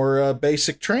some more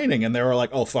basic training. And they were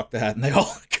like, oh, fuck that. And they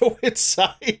all go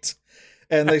inside.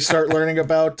 And they start learning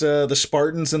about the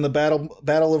Spartans and the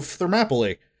Battle of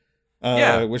Thermopylae,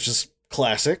 which is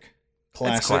classic.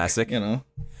 It's classic. The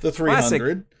 300. Classic.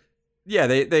 Yeah,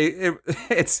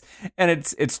 it's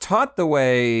taught the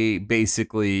way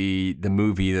basically the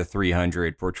movie The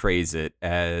 300 portrays it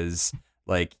as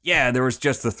like, yeah, there was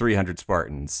just the 300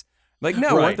 Spartans. Like,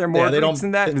 no, weren't there more Greeks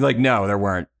than that? Like, no, there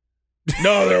weren't.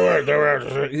 No, there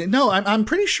weren't. No, I'm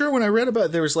pretty sure when I read about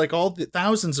it, there was like all the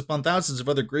thousands upon thousands of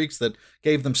other Greeks that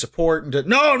gave them support and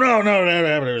no,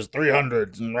 there was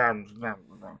 300.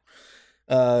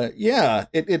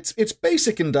 It's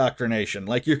basic indoctrination.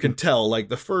 Like you can tell, like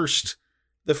the first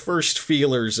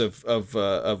feelers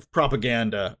of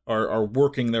propaganda are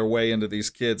working their way into these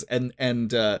kids,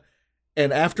 and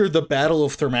after the Battle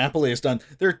of Thermopylae is done,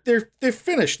 they're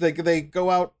finished. They go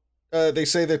out. They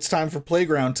say that it's time for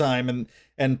playground time,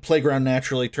 and playground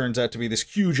naturally turns out to be this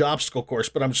huge obstacle course.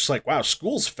 But I'm just like, wow,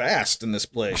 school's fast in this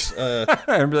place.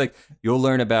 I'm like, you'll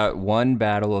learn about one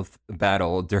battle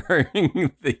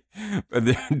during the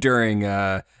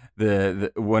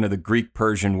one of the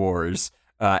Greek-Persian wars,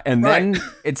 and then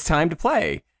it's time to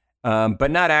play,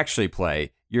 but not actually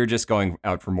play. You're just going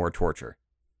out for more torture.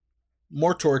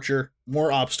 More torture,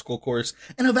 more obstacle course,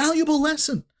 and a valuable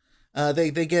lesson.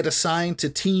 They get assigned to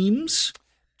teams.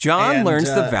 John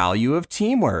learns the value of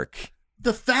teamwork.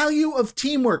 The value of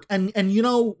teamwork. And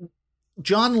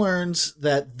John learns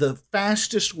that the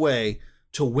fastest way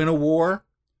to win a war,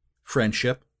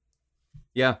 friendship.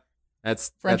 Yeah.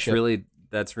 That's really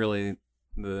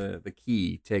the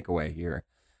key takeaway here.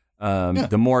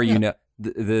 The more you know,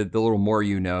 the little more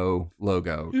you know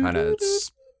logo kind of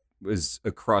was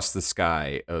across the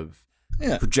sky of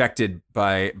projected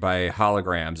by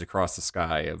holograms across the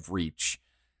sky of Reach,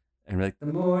 and we're like, the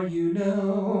more you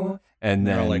know, and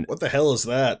then like, what the hell is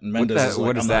that? And Mendez is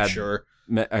like, I'm not sure.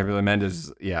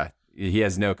 Mendez, he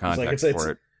has no context for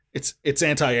it. It's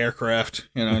anti-aircraft,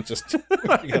 just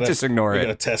just ignore it. You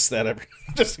gotta test that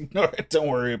just ignore it. Don't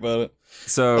worry about it.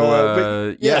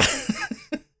 So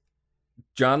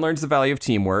John learns the value of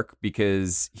teamwork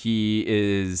because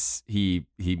this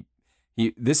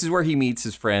is where he meets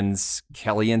his friends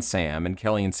Kelly and Sam, and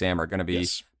Kelly and Sam are going to be.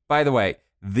 Yes. By the way,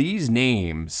 these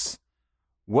names.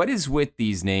 What is with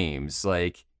these names?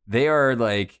 Like, they are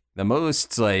like the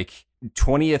most like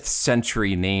 20th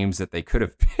century names that they could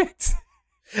have picked.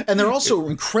 And they're also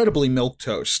incredibly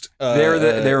milquetoast.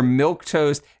 They're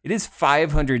milquetoast. It is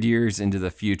 500 years into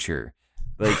the future.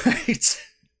 Like, right.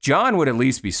 John would at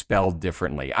least be spelled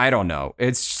differently. I don't know.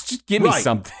 It's just give me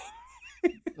something.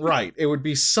 Right. It would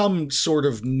be some sort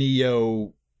of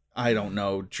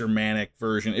Germanic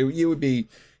version.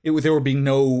 There would be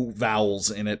no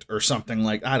vowels in it or something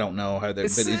like. I don't know how they.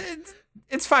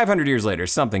 It's 500 years later.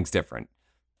 Something's different.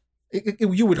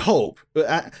 You would hope,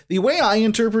 but the way I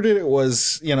interpreted it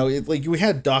was, like we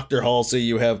had Dr. Halsey,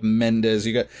 you have Mendez,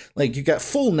 you got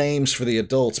full names for the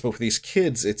adults, but for these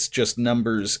kids, it's just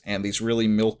numbers and these really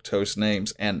milquetoast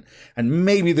names. And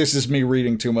maybe this is me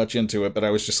reading too much into it, but I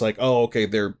was just like, oh, okay,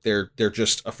 they're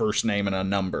just a first name and a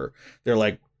number. They're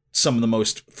like some of the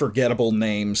most forgettable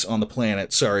names on the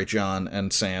planet. Sorry, John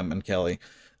and Sam and Kelly.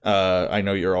 I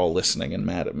know you're all listening and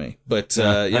mad at me, but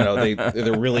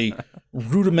they're really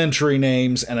rudimentary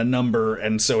names and a number,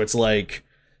 and so it's like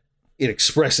it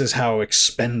expresses how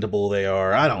expendable they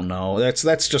are. I don't know.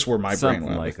 That's just where my brain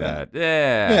went like that.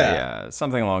 Yeah,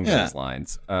 something along those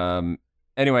lines.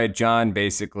 Anyway, John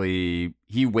basically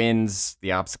he wins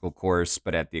the obstacle course,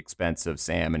 but at the expense of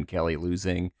Sam and Kelly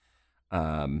losing.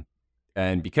 And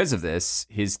because of this,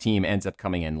 his team ends up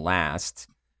coming in last.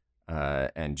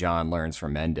 And John learns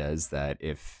from Mendez that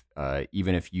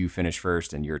even if you finish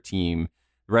first and the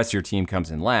rest of your team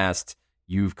comes in last,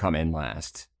 you've come in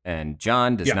last. And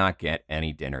John does not get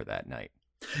any dinner that night.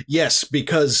 Yes,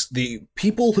 because the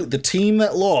team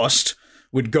that lost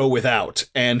would go without.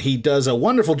 And he does a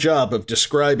wonderful job of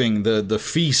describing the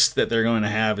feast that they're going to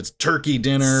have. It's turkey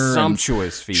dinner,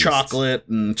 sumptuous feast, chocolate,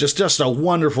 and just a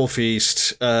wonderful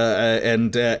feast.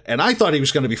 And I thought he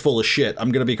was going to be full of shit.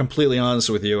 I'm going to be completely honest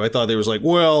with you. I thought they was like,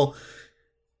 well,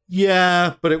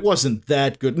 yeah, but it wasn't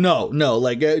that good. No,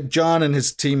 like John and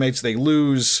his teammates, they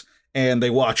lose and they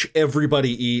watch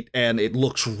everybody eat, and it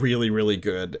looks really, really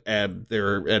good, and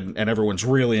everyone's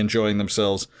really enjoying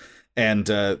themselves. And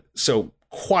so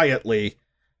quietly,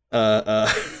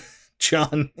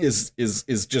 John is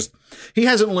just, he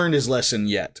hasn't learned his lesson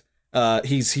yet.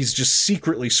 He's just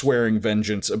secretly swearing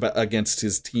vengeance against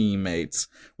his teammates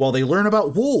while they learn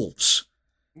about wolves.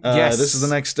 Yes. This is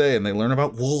the next day, and they learn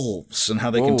about wolves and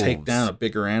how they can take down a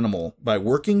bigger animal by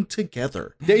working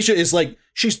together. Deja is like,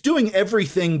 she's doing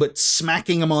everything but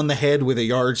smacking him on the head with a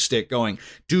yardstick, going,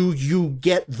 "Do you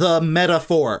get the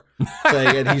metaphor?"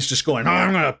 And he's just going,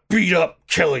 "I'm gonna beat up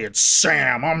Kelly and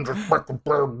Sam. I'm just..."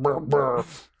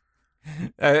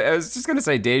 I was just gonna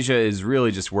say, Deja is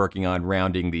really just working on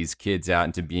rounding these kids out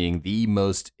into being the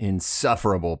most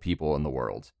insufferable people in the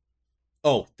world.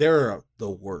 Oh, they're the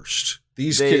worst.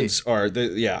 These kids are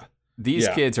These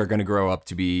kids are going to grow up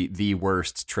to be the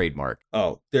worst trademark.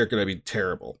 Oh, they're going to be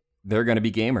terrible. They're going to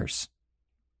be gamers.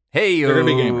 Hey, they're going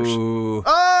to be gamers.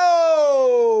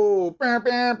 Oh!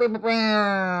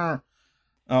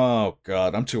 Oh,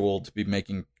 God. I'm too old to be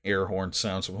making air horn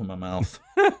sounds with my mouth.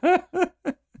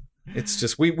 It's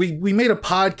just, we made a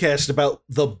podcast about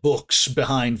the books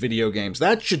behind video games.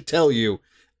 That should tell you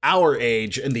our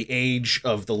age and the age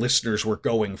of the listeners we're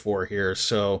going for here.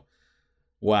 So,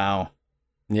 wow.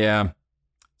 Yeah.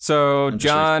 So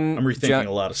John, I'm rethinking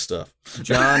a lot of stuff.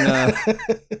 John,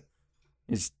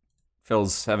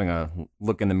 Phil's having a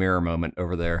look in the mirror moment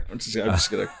over there. I'm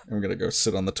gonna go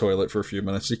sit on the toilet for a few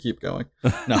minutes. You keep going.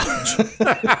 No.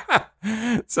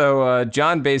 So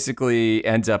John basically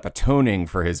ends up atoning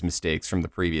for his mistakes from the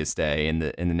previous day in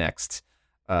the next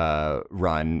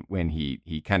run, when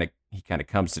he kind of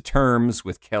comes to terms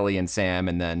with Kelly and Sam,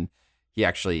 and then he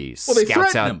actually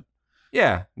scouts out him.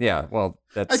 Yeah. Well,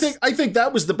 that's. I think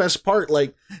that was the best part.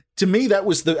 Like, to me, that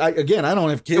was I don't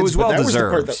have kids. It was well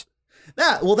deserved. Was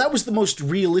that was the most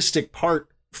realistic part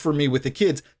for me with the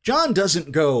kids. John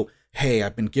doesn't go, "Hey,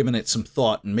 I've been giving it some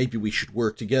thought, and maybe we should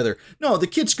work together." No, the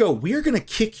kids go, "We're gonna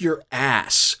kick your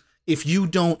ass. if you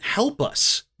don't help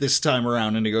us this time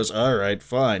around. And he goes, all right,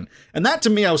 fine. And that to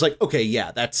me, I was like, okay,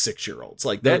 yeah, that's 6-year-olds.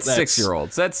 Like that's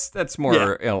 6-year-olds. That's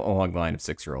more along the line of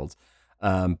 6-year-olds.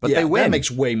 But they win. That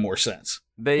makes way more sense.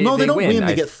 They don't win.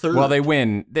 They get third. Well, they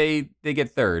win. They get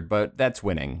third, but that's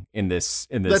winning in this.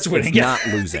 That's winning. It's not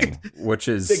losing, which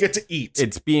is they get to eat.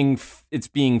 It's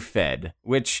being fed,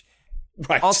 which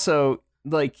also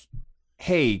like,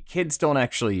 hey, kids don't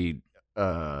actually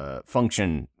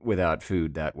function without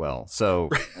food that well. So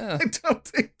I don't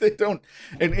think they don't.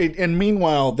 And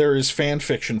meanwhile, there is fan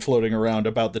fiction floating around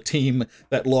about the team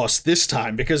that lost this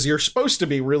time, because you're supposed to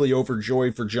be really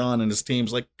overjoyed for John and his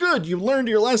team's like, good, you learned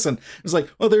your lesson. It's like,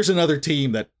 well, there's another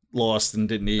team that lost and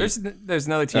didn't eat. There's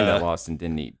another team that lost and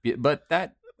didn't eat, but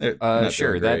that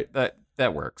sure,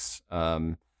 that works.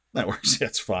 That works.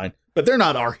 That's fine. But they're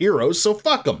not our heroes, so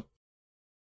fuck them.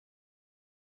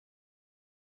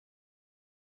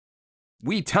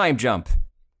 We time jump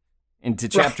into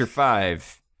chapter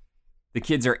 5. The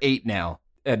kids are 8 now,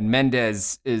 and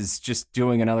Mendez is just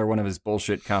doing another one of his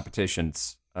bullshit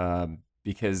competitions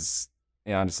because,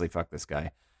 honestly, fuck this guy.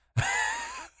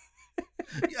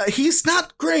 He's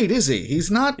not great, is he? He's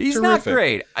not terrific. Not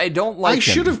great. I don't like him.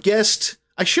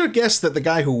 I should have guessed that the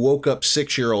guy who woke up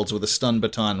 6-year-olds with a stun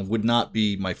baton would not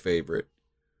be my favorite.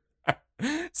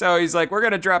 So he's like, we're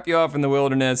going to drop you off in the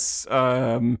wilderness.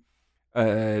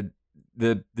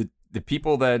 The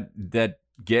people that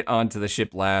get onto the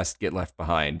ship last get left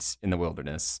behind in the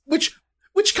wilderness. Which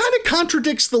kind of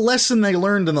contradicts the lesson they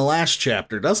learned in the last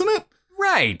chapter, doesn't it?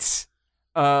 Right.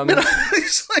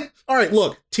 It's like, all right,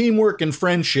 look, teamwork and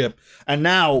friendship, and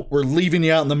now we're leaving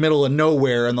you out in the middle of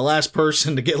nowhere, and the last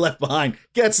person to get left behind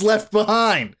gets left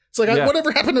behind. It's like,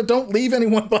 whatever happened to don't leave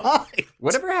anyone behind?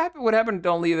 What happened to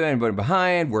don't leave anybody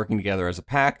behind, working together as a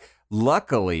pack?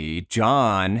 Luckily,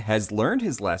 John has learned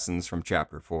his lessons from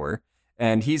chapter 4,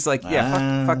 and he's like,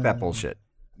 fuck that bullshit.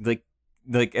 Like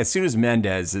as soon as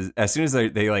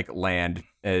they like land,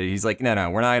 he's like, no,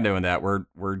 we're not doing that. We're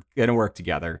gonna work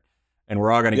together, and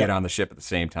we're all gonna get on the ship at the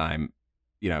same time.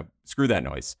 Screw that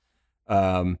noise.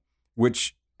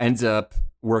 Which ends up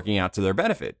working out to their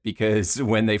benefit, because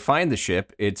when they find the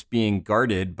ship, it's being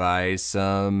guarded by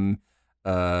some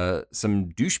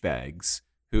douchebags.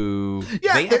 Who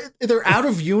they're out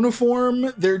of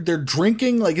uniform, they're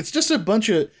drinking, like it's just a bunch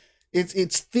of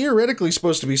it's theoretically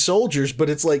supposed to be soldiers, but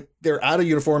it's like they're out of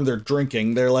uniform, they're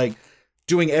drinking, they're like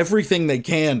doing everything they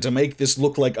can to make this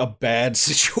look like a bad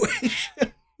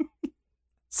situation.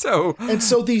 So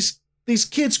these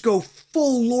kids go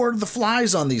full Lord of the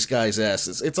Flies on these guys'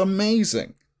 asses. It's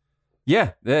amazing.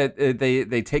 Yeah,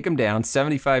 they take them down,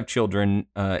 75 children,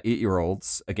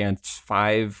 8-year-olds against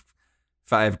five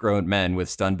grown men with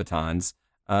stun batons.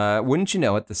 Wouldn't you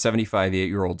know it, the 75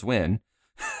 8-year-olds win.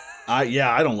 I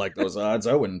don't like those odds.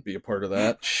 I wouldn't be a part of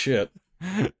that. Shit.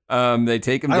 They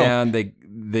take them down.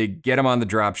 They get them on the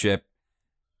dropship,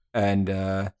 and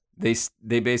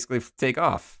they basically take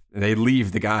off. They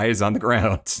leave the guys on the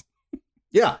ground.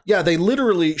 Yeah. John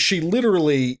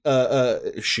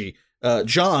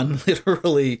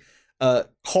literally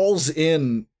calls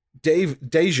in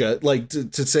Deja, like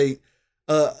to say,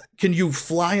 can you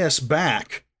fly us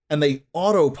back? And they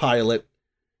autopilot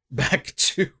back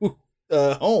to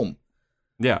home.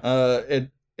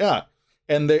 Yeah.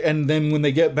 And then when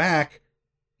they get back,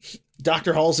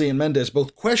 Dr. Halsey and Mendez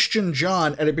both question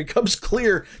John, and it becomes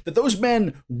clear that those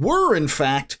men were in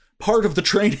fact part of the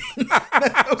training.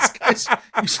 Those guys,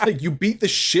 he's like, you beat the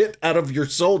shit out of your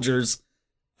soldiers.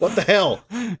 What the hell?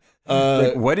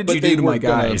 Like, what did you do to my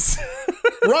guys?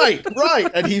 Right.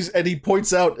 And he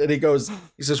points out, and he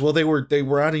says, well, they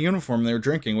were out of uniform. They were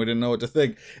drinking. We didn't know what to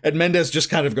think. And Mendez just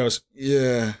kind of goes,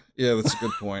 yeah, that's a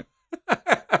good point.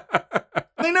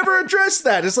 They never addressed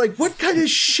that. It's like, what kind of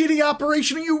shitty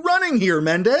operation are you running here,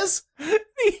 Mendez?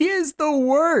 He is the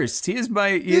worst. He's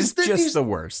just the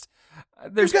worst.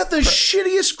 They've got the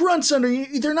shittiest grunts under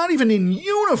you. They're not even in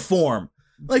uniform.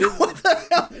 Like, what the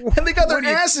hell? And they got their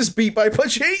asses beat by a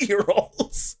bunch of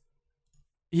 8-year-olds.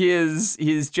 He's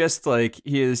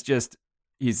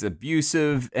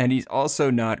abusive, and he's also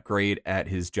not great at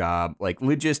his job, like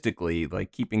logistically,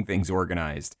 like keeping things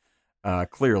organized.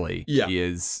 Clearly,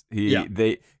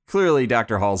 clearly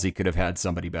Dr. Halsey could have had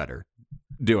somebody better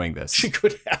doing this. She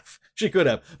could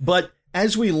have. But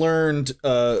as we learned,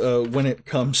 when it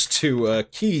comes to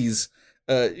Keyes,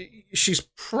 she's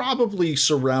probably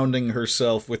surrounding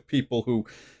herself with people who,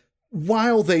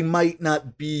 while they might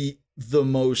not be the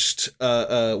most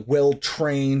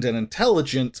well-trained and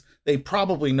intelligent, they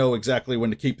probably know exactly when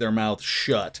to keep their mouth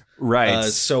shut. Right.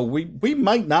 So we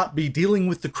might not be dealing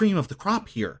with the cream of the crop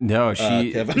here. No,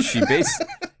 Kevin.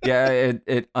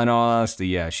 in all honesty,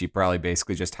 yeah, she probably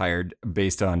basically just hired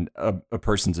based on a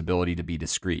person's ability to be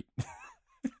discreet.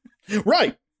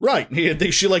 Right.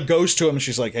 She like goes to him and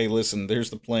she's like, "Hey, listen,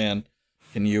 there's the plan.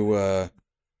 Can you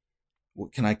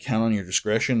can I count on your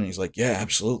discretion?" And he's like, "Yeah,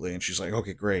 absolutely." And she's like,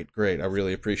 "Okay, great. I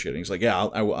really appreciate it." And he's like, "Yeah,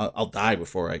 I'll die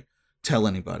before I tell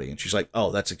anybody." And she's like, "Oh,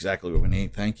 that's exactly what we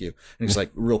need. Thank you." And he's like,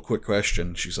 "Real quick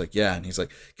question." She's like, "Yeah." And he's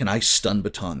like, "Can I stun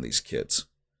baton these kids?"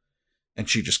 And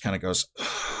she just kind of goes,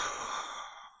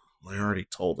 "Well, I already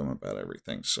told them about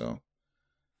everything, so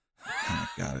I kind of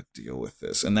got to deal with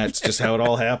this." And that's just how it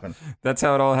all happened. That's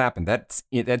how it all happened. That's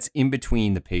in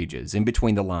between the pages, in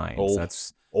between the lines.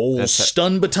 That's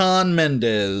Stun Baton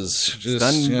Mendez.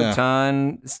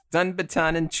 Stun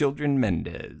Baton and Children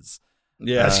Mendez.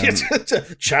 Yes,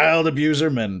 child abuser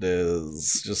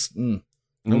Mendez. Just no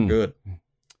good.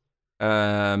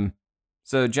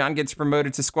 So John gets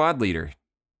promoted to squad leader.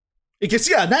 It gets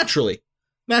naturally.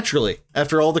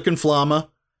 After all the conflama,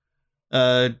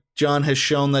 John has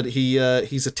shown that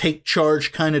he's a take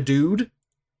charge kind of dude,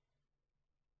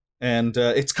 and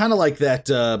it's kind of like that.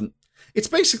 It's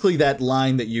basically that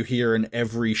line that you hear in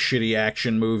every shitty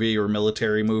action movie or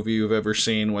military movie you've ever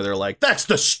seen, where they're like, "That's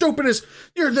the stupidest.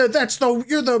 You're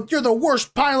the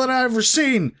worst pilot I've ever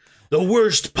seen. The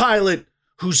worst pilot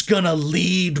who's gonna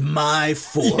lead my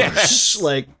force." Yes.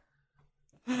 Like,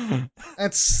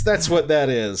 that's what that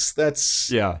is.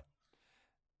 That's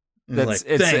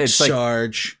thanks,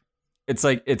 Sarge. It's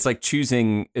like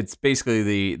choosing. It's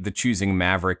basically the choosing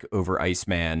Maverick over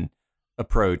Iceman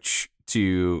approach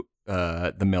to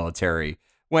the military.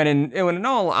 When in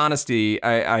all honesty,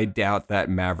 I doubt that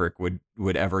Maverick would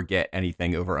ever get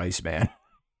anything over Iceman.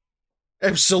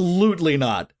 Absolutely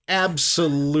not.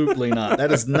 Absolutely not.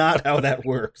 That is not how that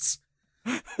works.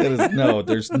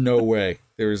 There's no way.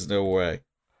 There is no way.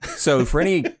 So for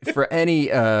any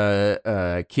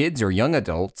kids or young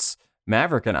adults,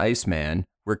 Maverick and Iceman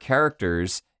were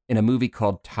characters in a movie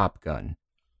called Top Gun.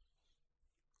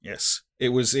 Yes, it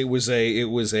was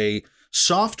a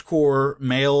softcore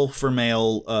male for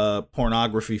male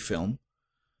pornography film.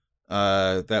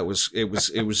 It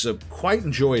was quite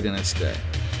enjoyed in its day.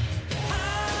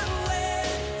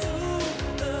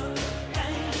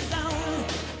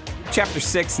 Chapter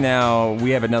 6 now,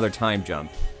 we have another time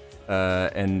jump.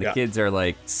 And the kids are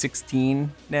like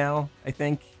 16 now, I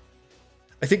think.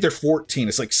 I think they're 14.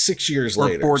 It's like 6 years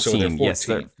later. 14. So they're 14. Yes,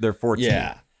 they're 14.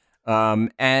 Yeah.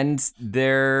 And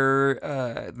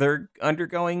they're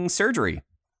undergoing surgery.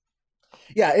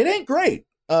 Yeah, it ain't great.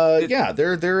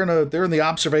 They're in the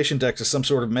observation decks of some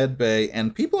sort of med bay,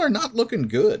 and people are not looking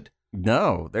good.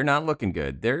 No, they're not looking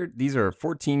good. These are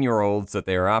 14-year-olds that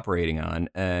they are operating on,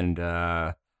 and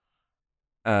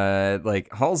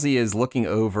like Halsey is looking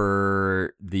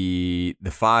over the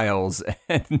files,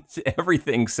 and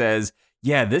everything says,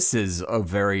 yeah, this is a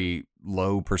very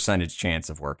low percentage chance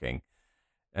of working.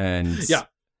 And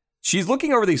she's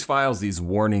looking over these files, these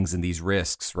warnings and these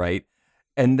risks, right?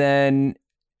 And then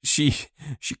she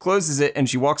closes it and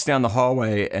she walks down the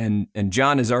hallway, and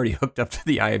John is already hooked up to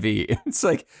the IV. It's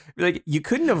like you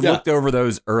couldn't have looked over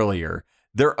those earlier.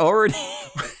 They're already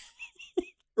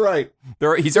right.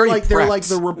 He's already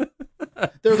prepped.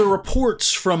 They're the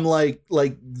reports from like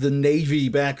the Navy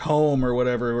back home or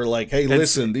whatever. We're like, hey,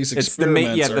 listen, these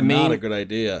experiments are not a good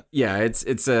idea. Yeah,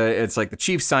 it's like the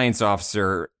chief science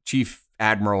officer, chief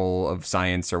admiral of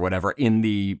science or whatever in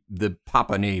the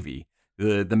Papa Navy.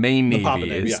 The main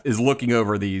Navy is looking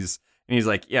over these, and he's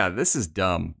like, yeah, this is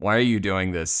dumb. Why are you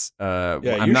doing this?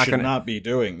 You should not be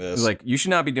doing this. Like, you should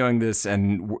not be doing this,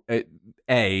 and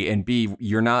A, and B,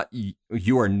 you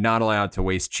are not allowed to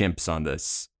waste chimps on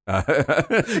this.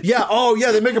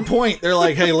 They make a point. They're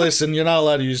like, hey, listen, you're not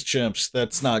allowed to use chimps.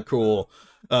 That's not cool.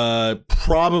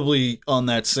 Probably on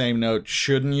that same note,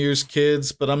 shouldn't use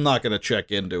kids, but I'm not going to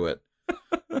check into it.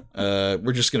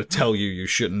 We're just going to tell you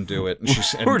shouldn't do it. And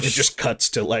it just cuts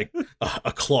to like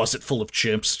a closet full of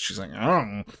chimps. She's like,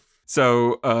 oh.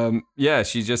 So,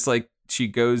 she's just like, she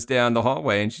goes down the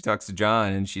hallway and she talks to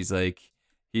John, and she's like,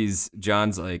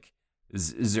 John's like,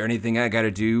 is there anything I got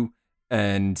to do?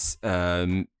 And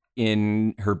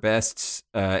in her best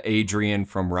Adrian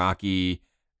from Rocky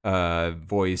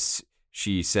voice,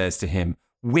 she says to him,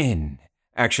 win.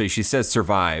 Actually, she says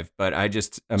survive, but I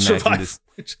just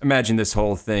imagine this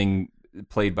whole thing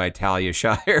played by Talia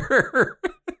Shire.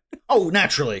 Oh,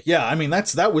 naturally, yeah. I mean,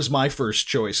 that was my first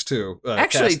choice too.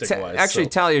 Actually,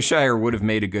 Talia Shire would have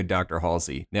made a good Dr.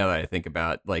 Halsey. Now that I think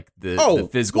about the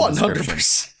physical 100%.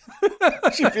 description,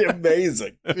 she'd be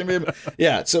amazing.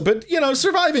 Yeah. So, but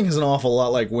surviving is an awful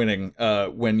lot like winning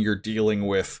when you're dealing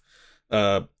with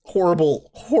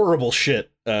horrible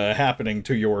shit happening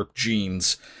to your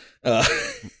genes.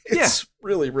 It's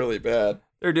really, really bad.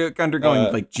 They're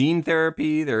undergoing gene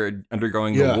therapy. They're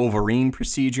undergoing the Wolverine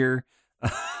procedure.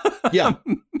 yeah.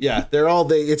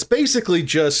 It's basically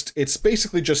just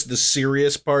the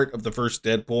serious part of the first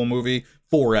Deadpool movie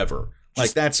forever.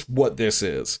 That's what this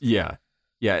is. Yeah.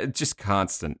 It's just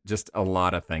constant, just a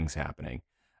lot of things happening.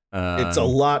 It's a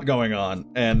lot going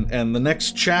on, and the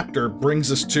next chapter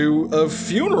brings us to a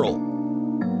funeral.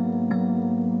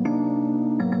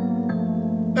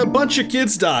 A bunch of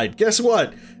kids died. Guess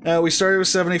what? We started with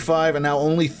 75, and now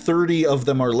only 30 of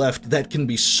them are left that can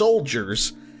be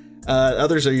soldiers.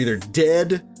 Others are either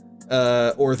dead,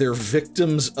 or they're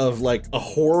victims of a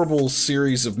horrible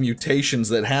series of mutations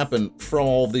that happen from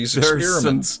all these experiments.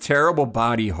 There's some terrible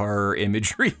body horror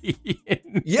imagery.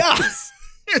 Yes,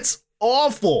 it's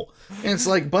awful. And it's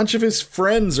a bunch of his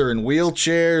friends are in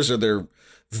wheelchairs, or they're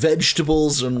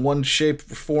vegetables in one shape,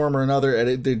 form, or another,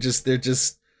 and they're just.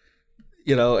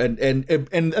 And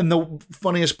the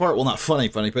funniest part, well, not funny,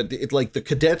 but the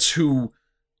cadets who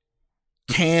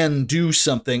can do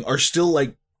something are still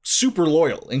super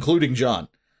loyal, including John.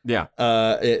 Yeah.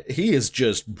 He is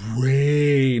just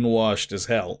brainwashed as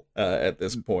hell at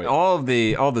this point. All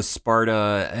the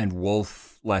Sparta and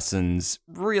Wolf lessons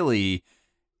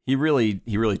he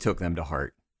really took them to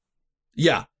heart.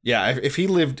 Yeah. If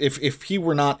he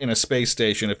were not in a space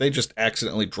station, if they just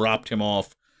accidentally dropped him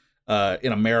off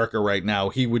in America right now,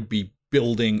 he would be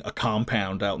building a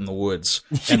compound out in the woods,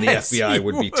 and the FBI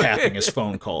would be tapping his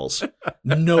phone calls.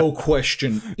 No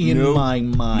question in my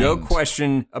mind. No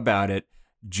question about it.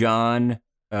 John,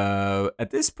 at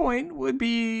this point, would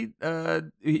be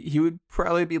he would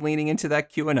probably be leaning into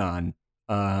that QAnon.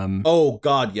 Oh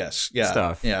God, yes, yeah,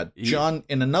 stuff. Yeah, John.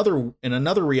 In another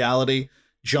reality,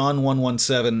 John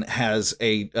 117 has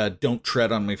a "Don't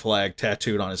Tread on Me" flag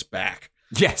tattooed on his back.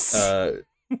 Yes.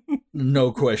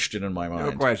 No question in my mind.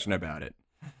 No question about it.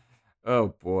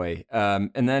 Oh boy.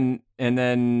 And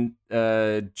then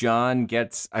John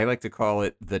gets, I like to call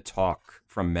it the talk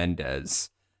from Mendez.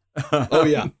 Oh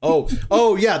yeah.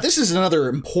 Oh yeah. This is another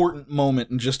important moment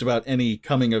in just about any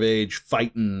coming of age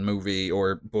fighting movie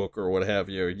or book or what have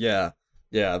you. Yeah.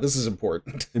 This is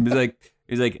important.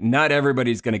 He's like, not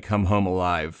everybody's gonna come home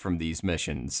alive from these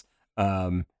missions.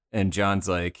 And John's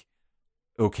like,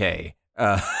 okay.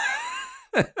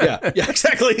 yeah,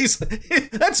 exactly.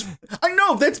 That's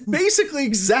basically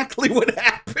exactly what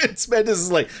happens. Mendez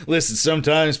is like, listen,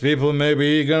 sometimes people may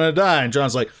be gonna die, and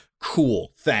John's like,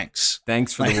 cool, thanks for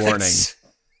the warning.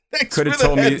 Thanks could have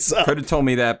told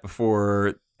me that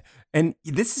before. And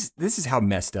this is how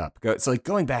messed up. It's like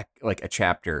going back a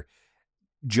chapter.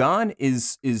 John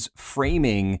is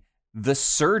framing the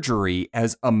surgery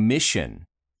as a mission.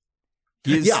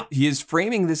 He is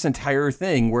framing this entire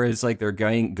thing, whereas they're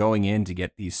going in to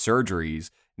get these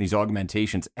surgeries, these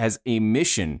augmentations as a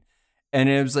mission, and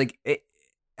it was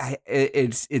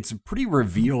it's pretty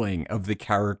revealing of the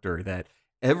character that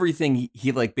everything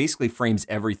he basically frames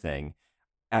everything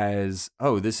as,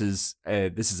 oh, this is a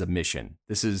mission.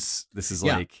 This is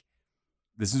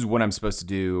what I'm supposed to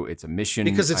do. It's a mission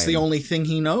because it's the only thing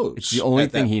he knows. It's the only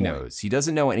thing he knows. He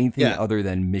doesn't know anything other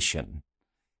than mission.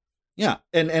 Yeah,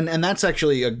 and that's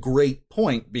actually a great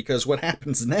point, because what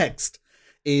happens next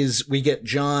is we get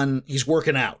John, he's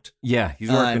working out. Yeah, he's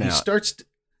working out.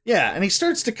 He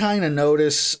starts to kind of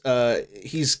notice they're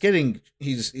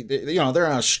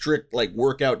on a strict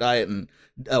workout diet and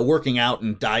working out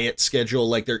and diet schedule,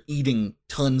 they're eating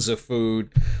tons of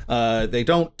food. They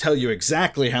don't tell you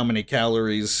exactly how many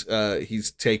calories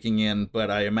he's taking in,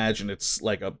 but I imagine it's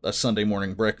like a Sunday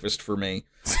morning breakfast for me.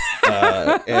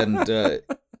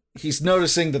 He's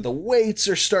noticing that the weights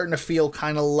are starting to feel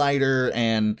kind of lighter,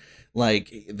 and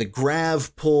the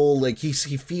grav pull, he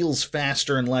feels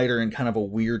faster and lighter in kind of a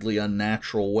weirdly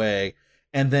unnatural way.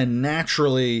 And then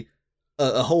naturally,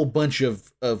 a whole bunch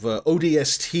of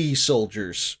ODST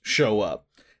soldiers show up,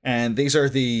 and these are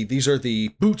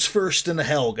the boots first in the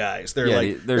hell guys.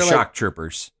 They're shock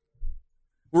troopers.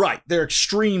 Right, they're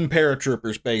extreme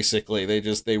paratroopers. Basically,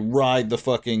 they ride the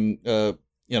fucking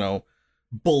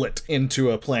bullet into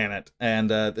a planet, and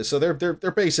so they're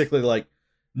basically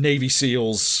Navy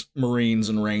SEALs, Marines,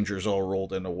 and Rangers all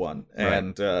rolled into one.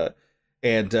 Right.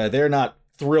 And they're not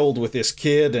thrilled with this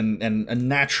kid, and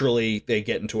naturally they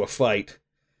get into a fight.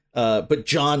 But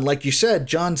John, like you said,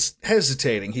 John's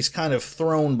hesitating. He's kind of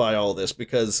thrown by all this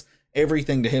because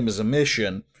everything to him is a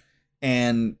mission,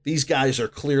 and these guys are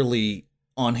clearly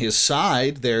on his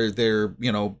side. They're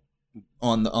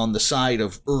on the side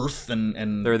of Earth,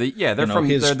 and they're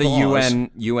the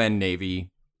UN Navy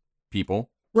people,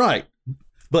 right?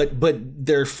 But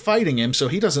they're fighting him, so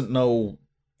he doesn't know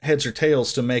heads or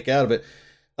tails to make out of it.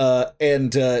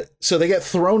 So they get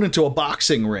thrown into a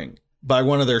boxing ring by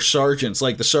one of their sergeants.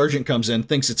 Like, the sergeant comes in,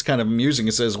 thinks it's kind of amusing,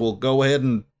 and says, well, go ahead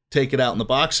and take it out in the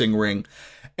boxing ring.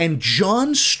 And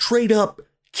John straight up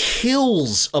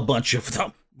kills a bunch of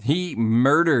them. He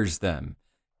murders them.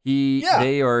 They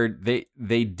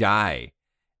die.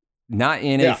 Not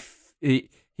in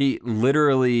he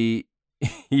literally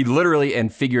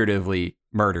and figuratively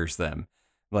murders them.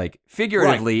 Like,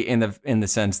 figuratively right. in the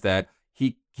sense that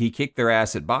he kicked their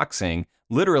ass at boxing,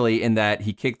 literally in that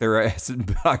he kicked their ass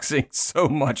at boxing so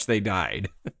much they died.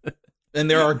 And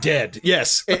they are dead.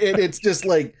 Yes. It's just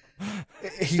like,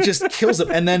 he just kills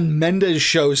them. And then Mendez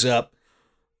shows up,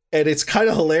 and it's kind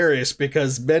of hilarious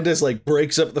because Mendez like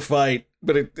breaks up the fight,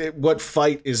 but what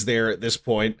fight is there at this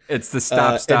point? It's the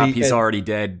stop, he's already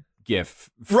dead gif.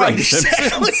 Right,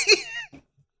 exactly.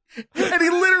 And he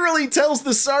literally tells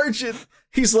the sergeant,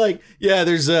 he's like, yeah,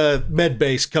 there's a med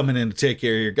base coming in to take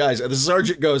care of your guys. And the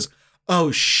sergeant goes,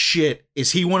 oh shit,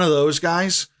 is he one of those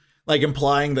guys? Like,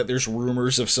 implying that there's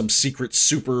rumors of some secret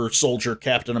super soldier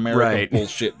Captain America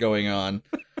bullshit going on.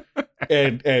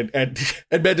 And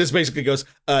Mendez basically goes,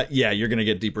 yeah, you're gonna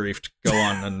get debriefed. Go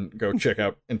on and go check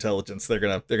out intelligence. They're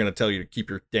gonna tell you to keep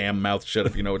your damn mouth shut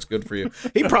if you know what's good for you.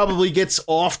 He probably gets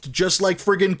offed just like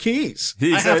friggin' Keyes.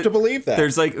 I have to believe that.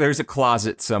 There's a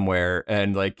closet somewhere,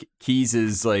 and like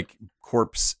Keyes' like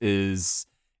corpse is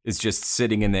just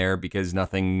sitting in there because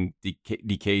nothing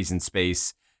decays in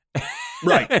space.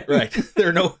 right. There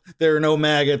are no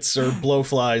maggots or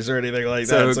blowflies or anything like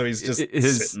that. So he's just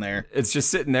sitting there. It's just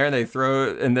sitting there. And they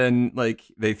throw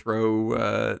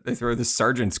the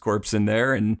sergeant's corpse in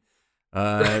there, and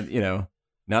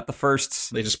not the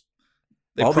first. They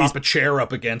prop a chair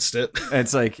up against it. And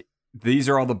it's like, these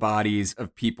are all the bodies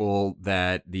of people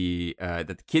that the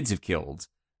kids have killed.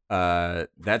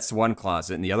 That's one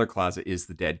closet, and the other closet is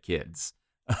the dead kids.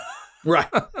 Right.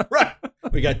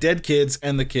 We got dead kids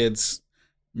and the kids'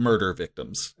 murder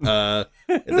victims.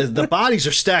 The bodies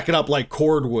are stacking up like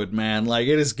cordwood, man. Like,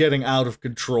 it is getting out of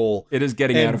control. It is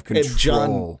getting out of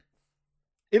control.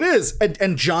 It is.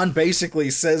 And John basically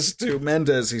says to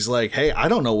Mendez, he's like, hey, I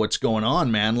don't know what's going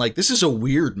on, man. Like, this is a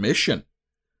weird mission.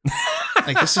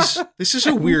 Like, this is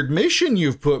a weird mission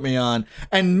you've put me on.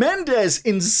 And Mendez,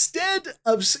 instead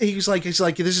of, he's like,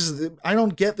 I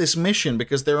don't get this mission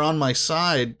because they're on my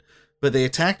side, but they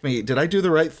attacked me. Did I do the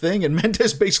right thing? And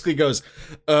Mendez basically goes,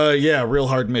 yeah, real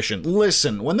hard mission.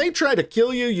 Listen, when they try to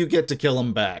kill you, you get to kill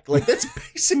them back. Like, that's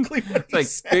basically what he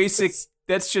says.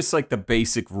 That's just like the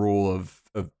basic rule of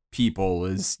people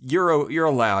is you're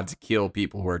allowed to kill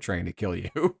people who are trying to kill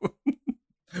you.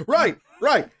 Right.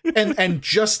 And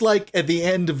just like at the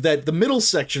end of the middle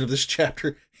section of this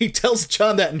chapter, he tells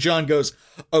John that, and John goes,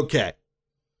 okay.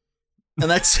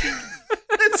 And that's it.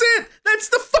 That's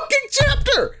the fucking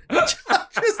chapter.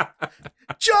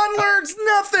 John learns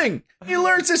nothing. He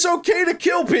learns it's okay to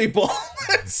kill people.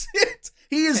 That's it.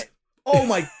 He is, oh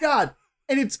my God.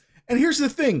 And here's the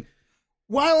thing.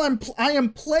 While I am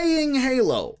playing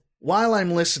Halo, while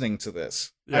I'm listening to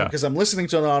this, because I'm listening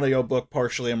to an audiobook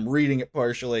partially, I'm reading it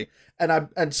partially,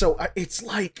 it's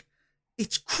like,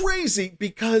 it's crazy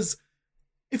because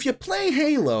if you play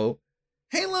Halo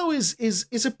is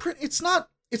it's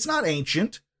not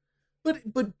ancient,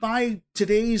 but by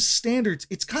today's standards,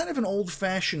 it's kind of an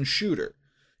old-fashioned shooter.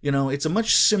 You know, it's a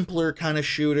much simpler kind of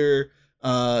shooter.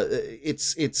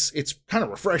 It's kind of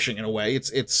refreshing in a way.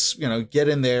 It's get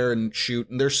in there and shoot,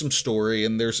 and there's some story,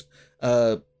 and there's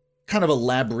kind of a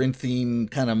labyrinthine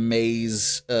kind of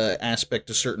maze aspect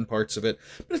to certain parts of it,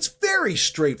 but it's very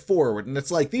straightforward. And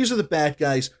it's like, these are the bad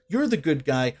guys, you're the good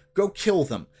guy, go kill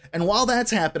them. And while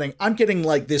that's happening, I'm getting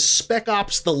like this Spec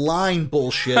Ops The Line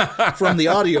bullshit from the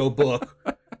audiobook,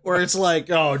 where it's like,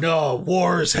 oh no,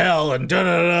 war is hell, and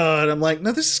da-da-da. And I'm like,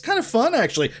 no, this is kind of fun,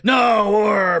 actually. No,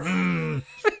 war,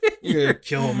 you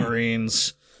kill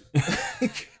Marines.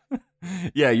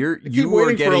 Yeah, you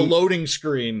were getting for a loading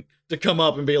screen to come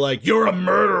up and be like, you're a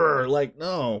murderer. Like,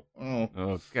 no.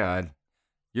 Oh God.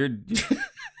 You're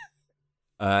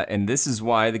and this is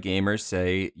why the gamers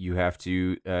say you have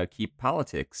to keep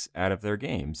politics out of their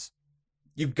games.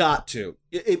 You've got to.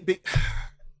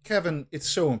 Kevin, it's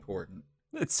so important.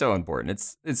 It's so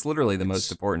important. It's literally the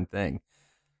most important thing.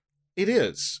 It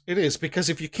is. It is, because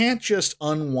if you can't just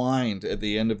unwind at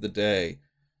the end of the day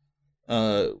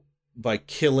by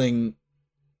killing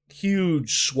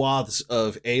huge swaths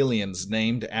of aliens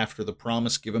named after the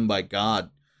promise given by God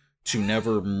to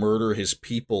never murder his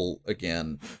people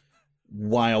again,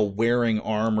 while wearing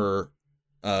armor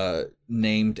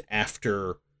named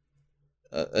after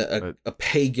a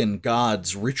pagan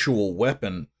god's ritual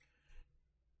weapon,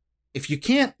 if you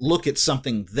can't look at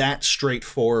something that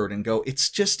straightforward and go, it's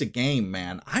just a game,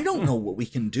 man, I don't know what we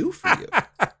can do for you.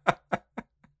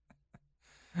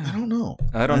 I don't know.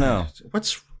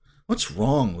 What's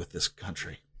wrong with this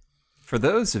country? For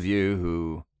those of you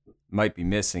who might be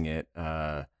missing it,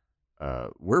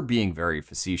 we're being very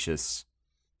facetious.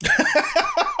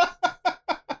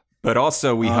 But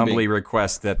also, we humbly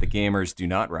request that the gamers do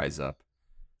not rise up.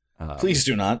 Please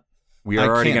do not. We're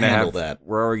already going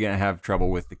to have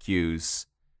trouble with the queues.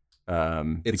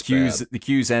 The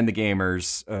queues and the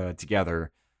gamers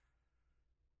together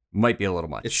might be a little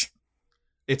much.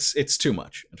 It's too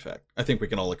much. In fact, I think we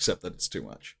can all accept that it's too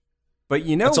much. But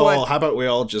you know what? How about we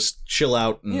all just chill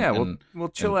out? We'll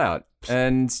chill out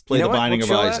and play The Binding of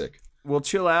Isaac. We'll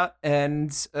chill out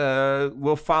and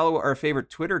we'll follow our favorite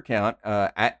Twitter account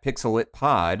at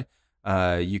PixelLitPod.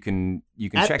 You can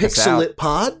check us out.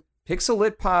 PixelLitPod?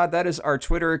 PixelLitPod, that is our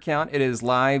Twitter account. It is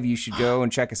live. You should go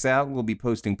and check us out. We'll be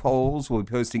posting polls. We'll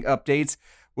be posting updates.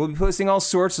 We'll be posting all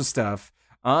sorts of stuff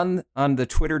on the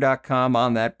twitter.com,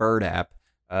 on that bird app.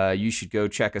 You should go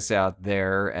check us out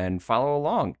there and follow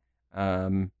along.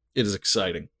 It is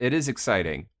exciting. It is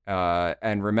exciting.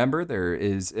 And remember,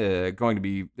 there's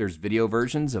video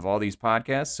versions of all these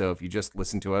podcasts. So if you just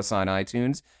listen to us on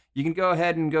iTunes, you can go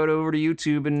ahead and go over to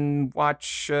YouTube and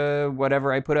watch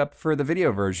whatever I put up for the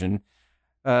video version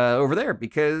over there,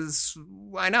 because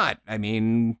why not? I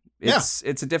mean, it's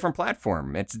a different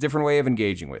platform. It's a different way of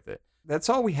engaging with it. That's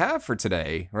all we have for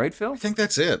today, right, Phil? I think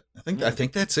that's it. I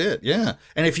think that's it. Yeah.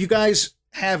 And if you guys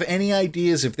have any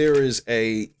ideas, if there is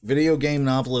a video game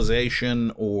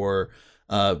novelization or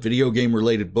video game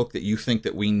related book that you think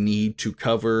that we need to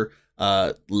cover,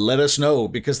 let us know,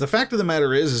 because the fact of the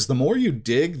matter is the more you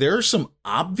dig, there are some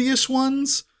obvious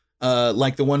ones,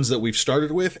 like the ones that we've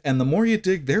started with, and the more you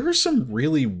dig, there are some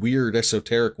really weird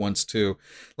esoteric ones too.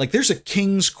 Like there's a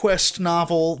King's Quest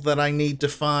novel that I need to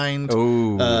find.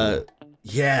 Oh,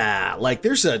 yeah, like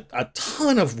there's a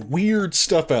ton of weird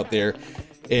stuff out there,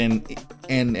 and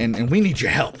we need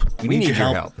your help. We need your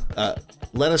help.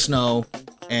 Let us know.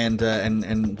 And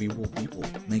we will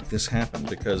make this happen,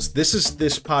 because this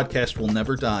podcast will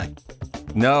never die.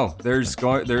 No,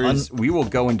 we will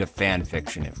go into fan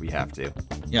fiction if we have to.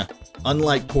 Yeah.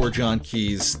 Unlike Poor John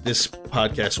Keyes, this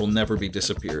podcast will never be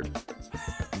disappeared.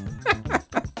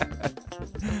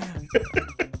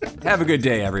 Have a good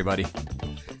day, everybody.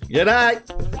 Good night.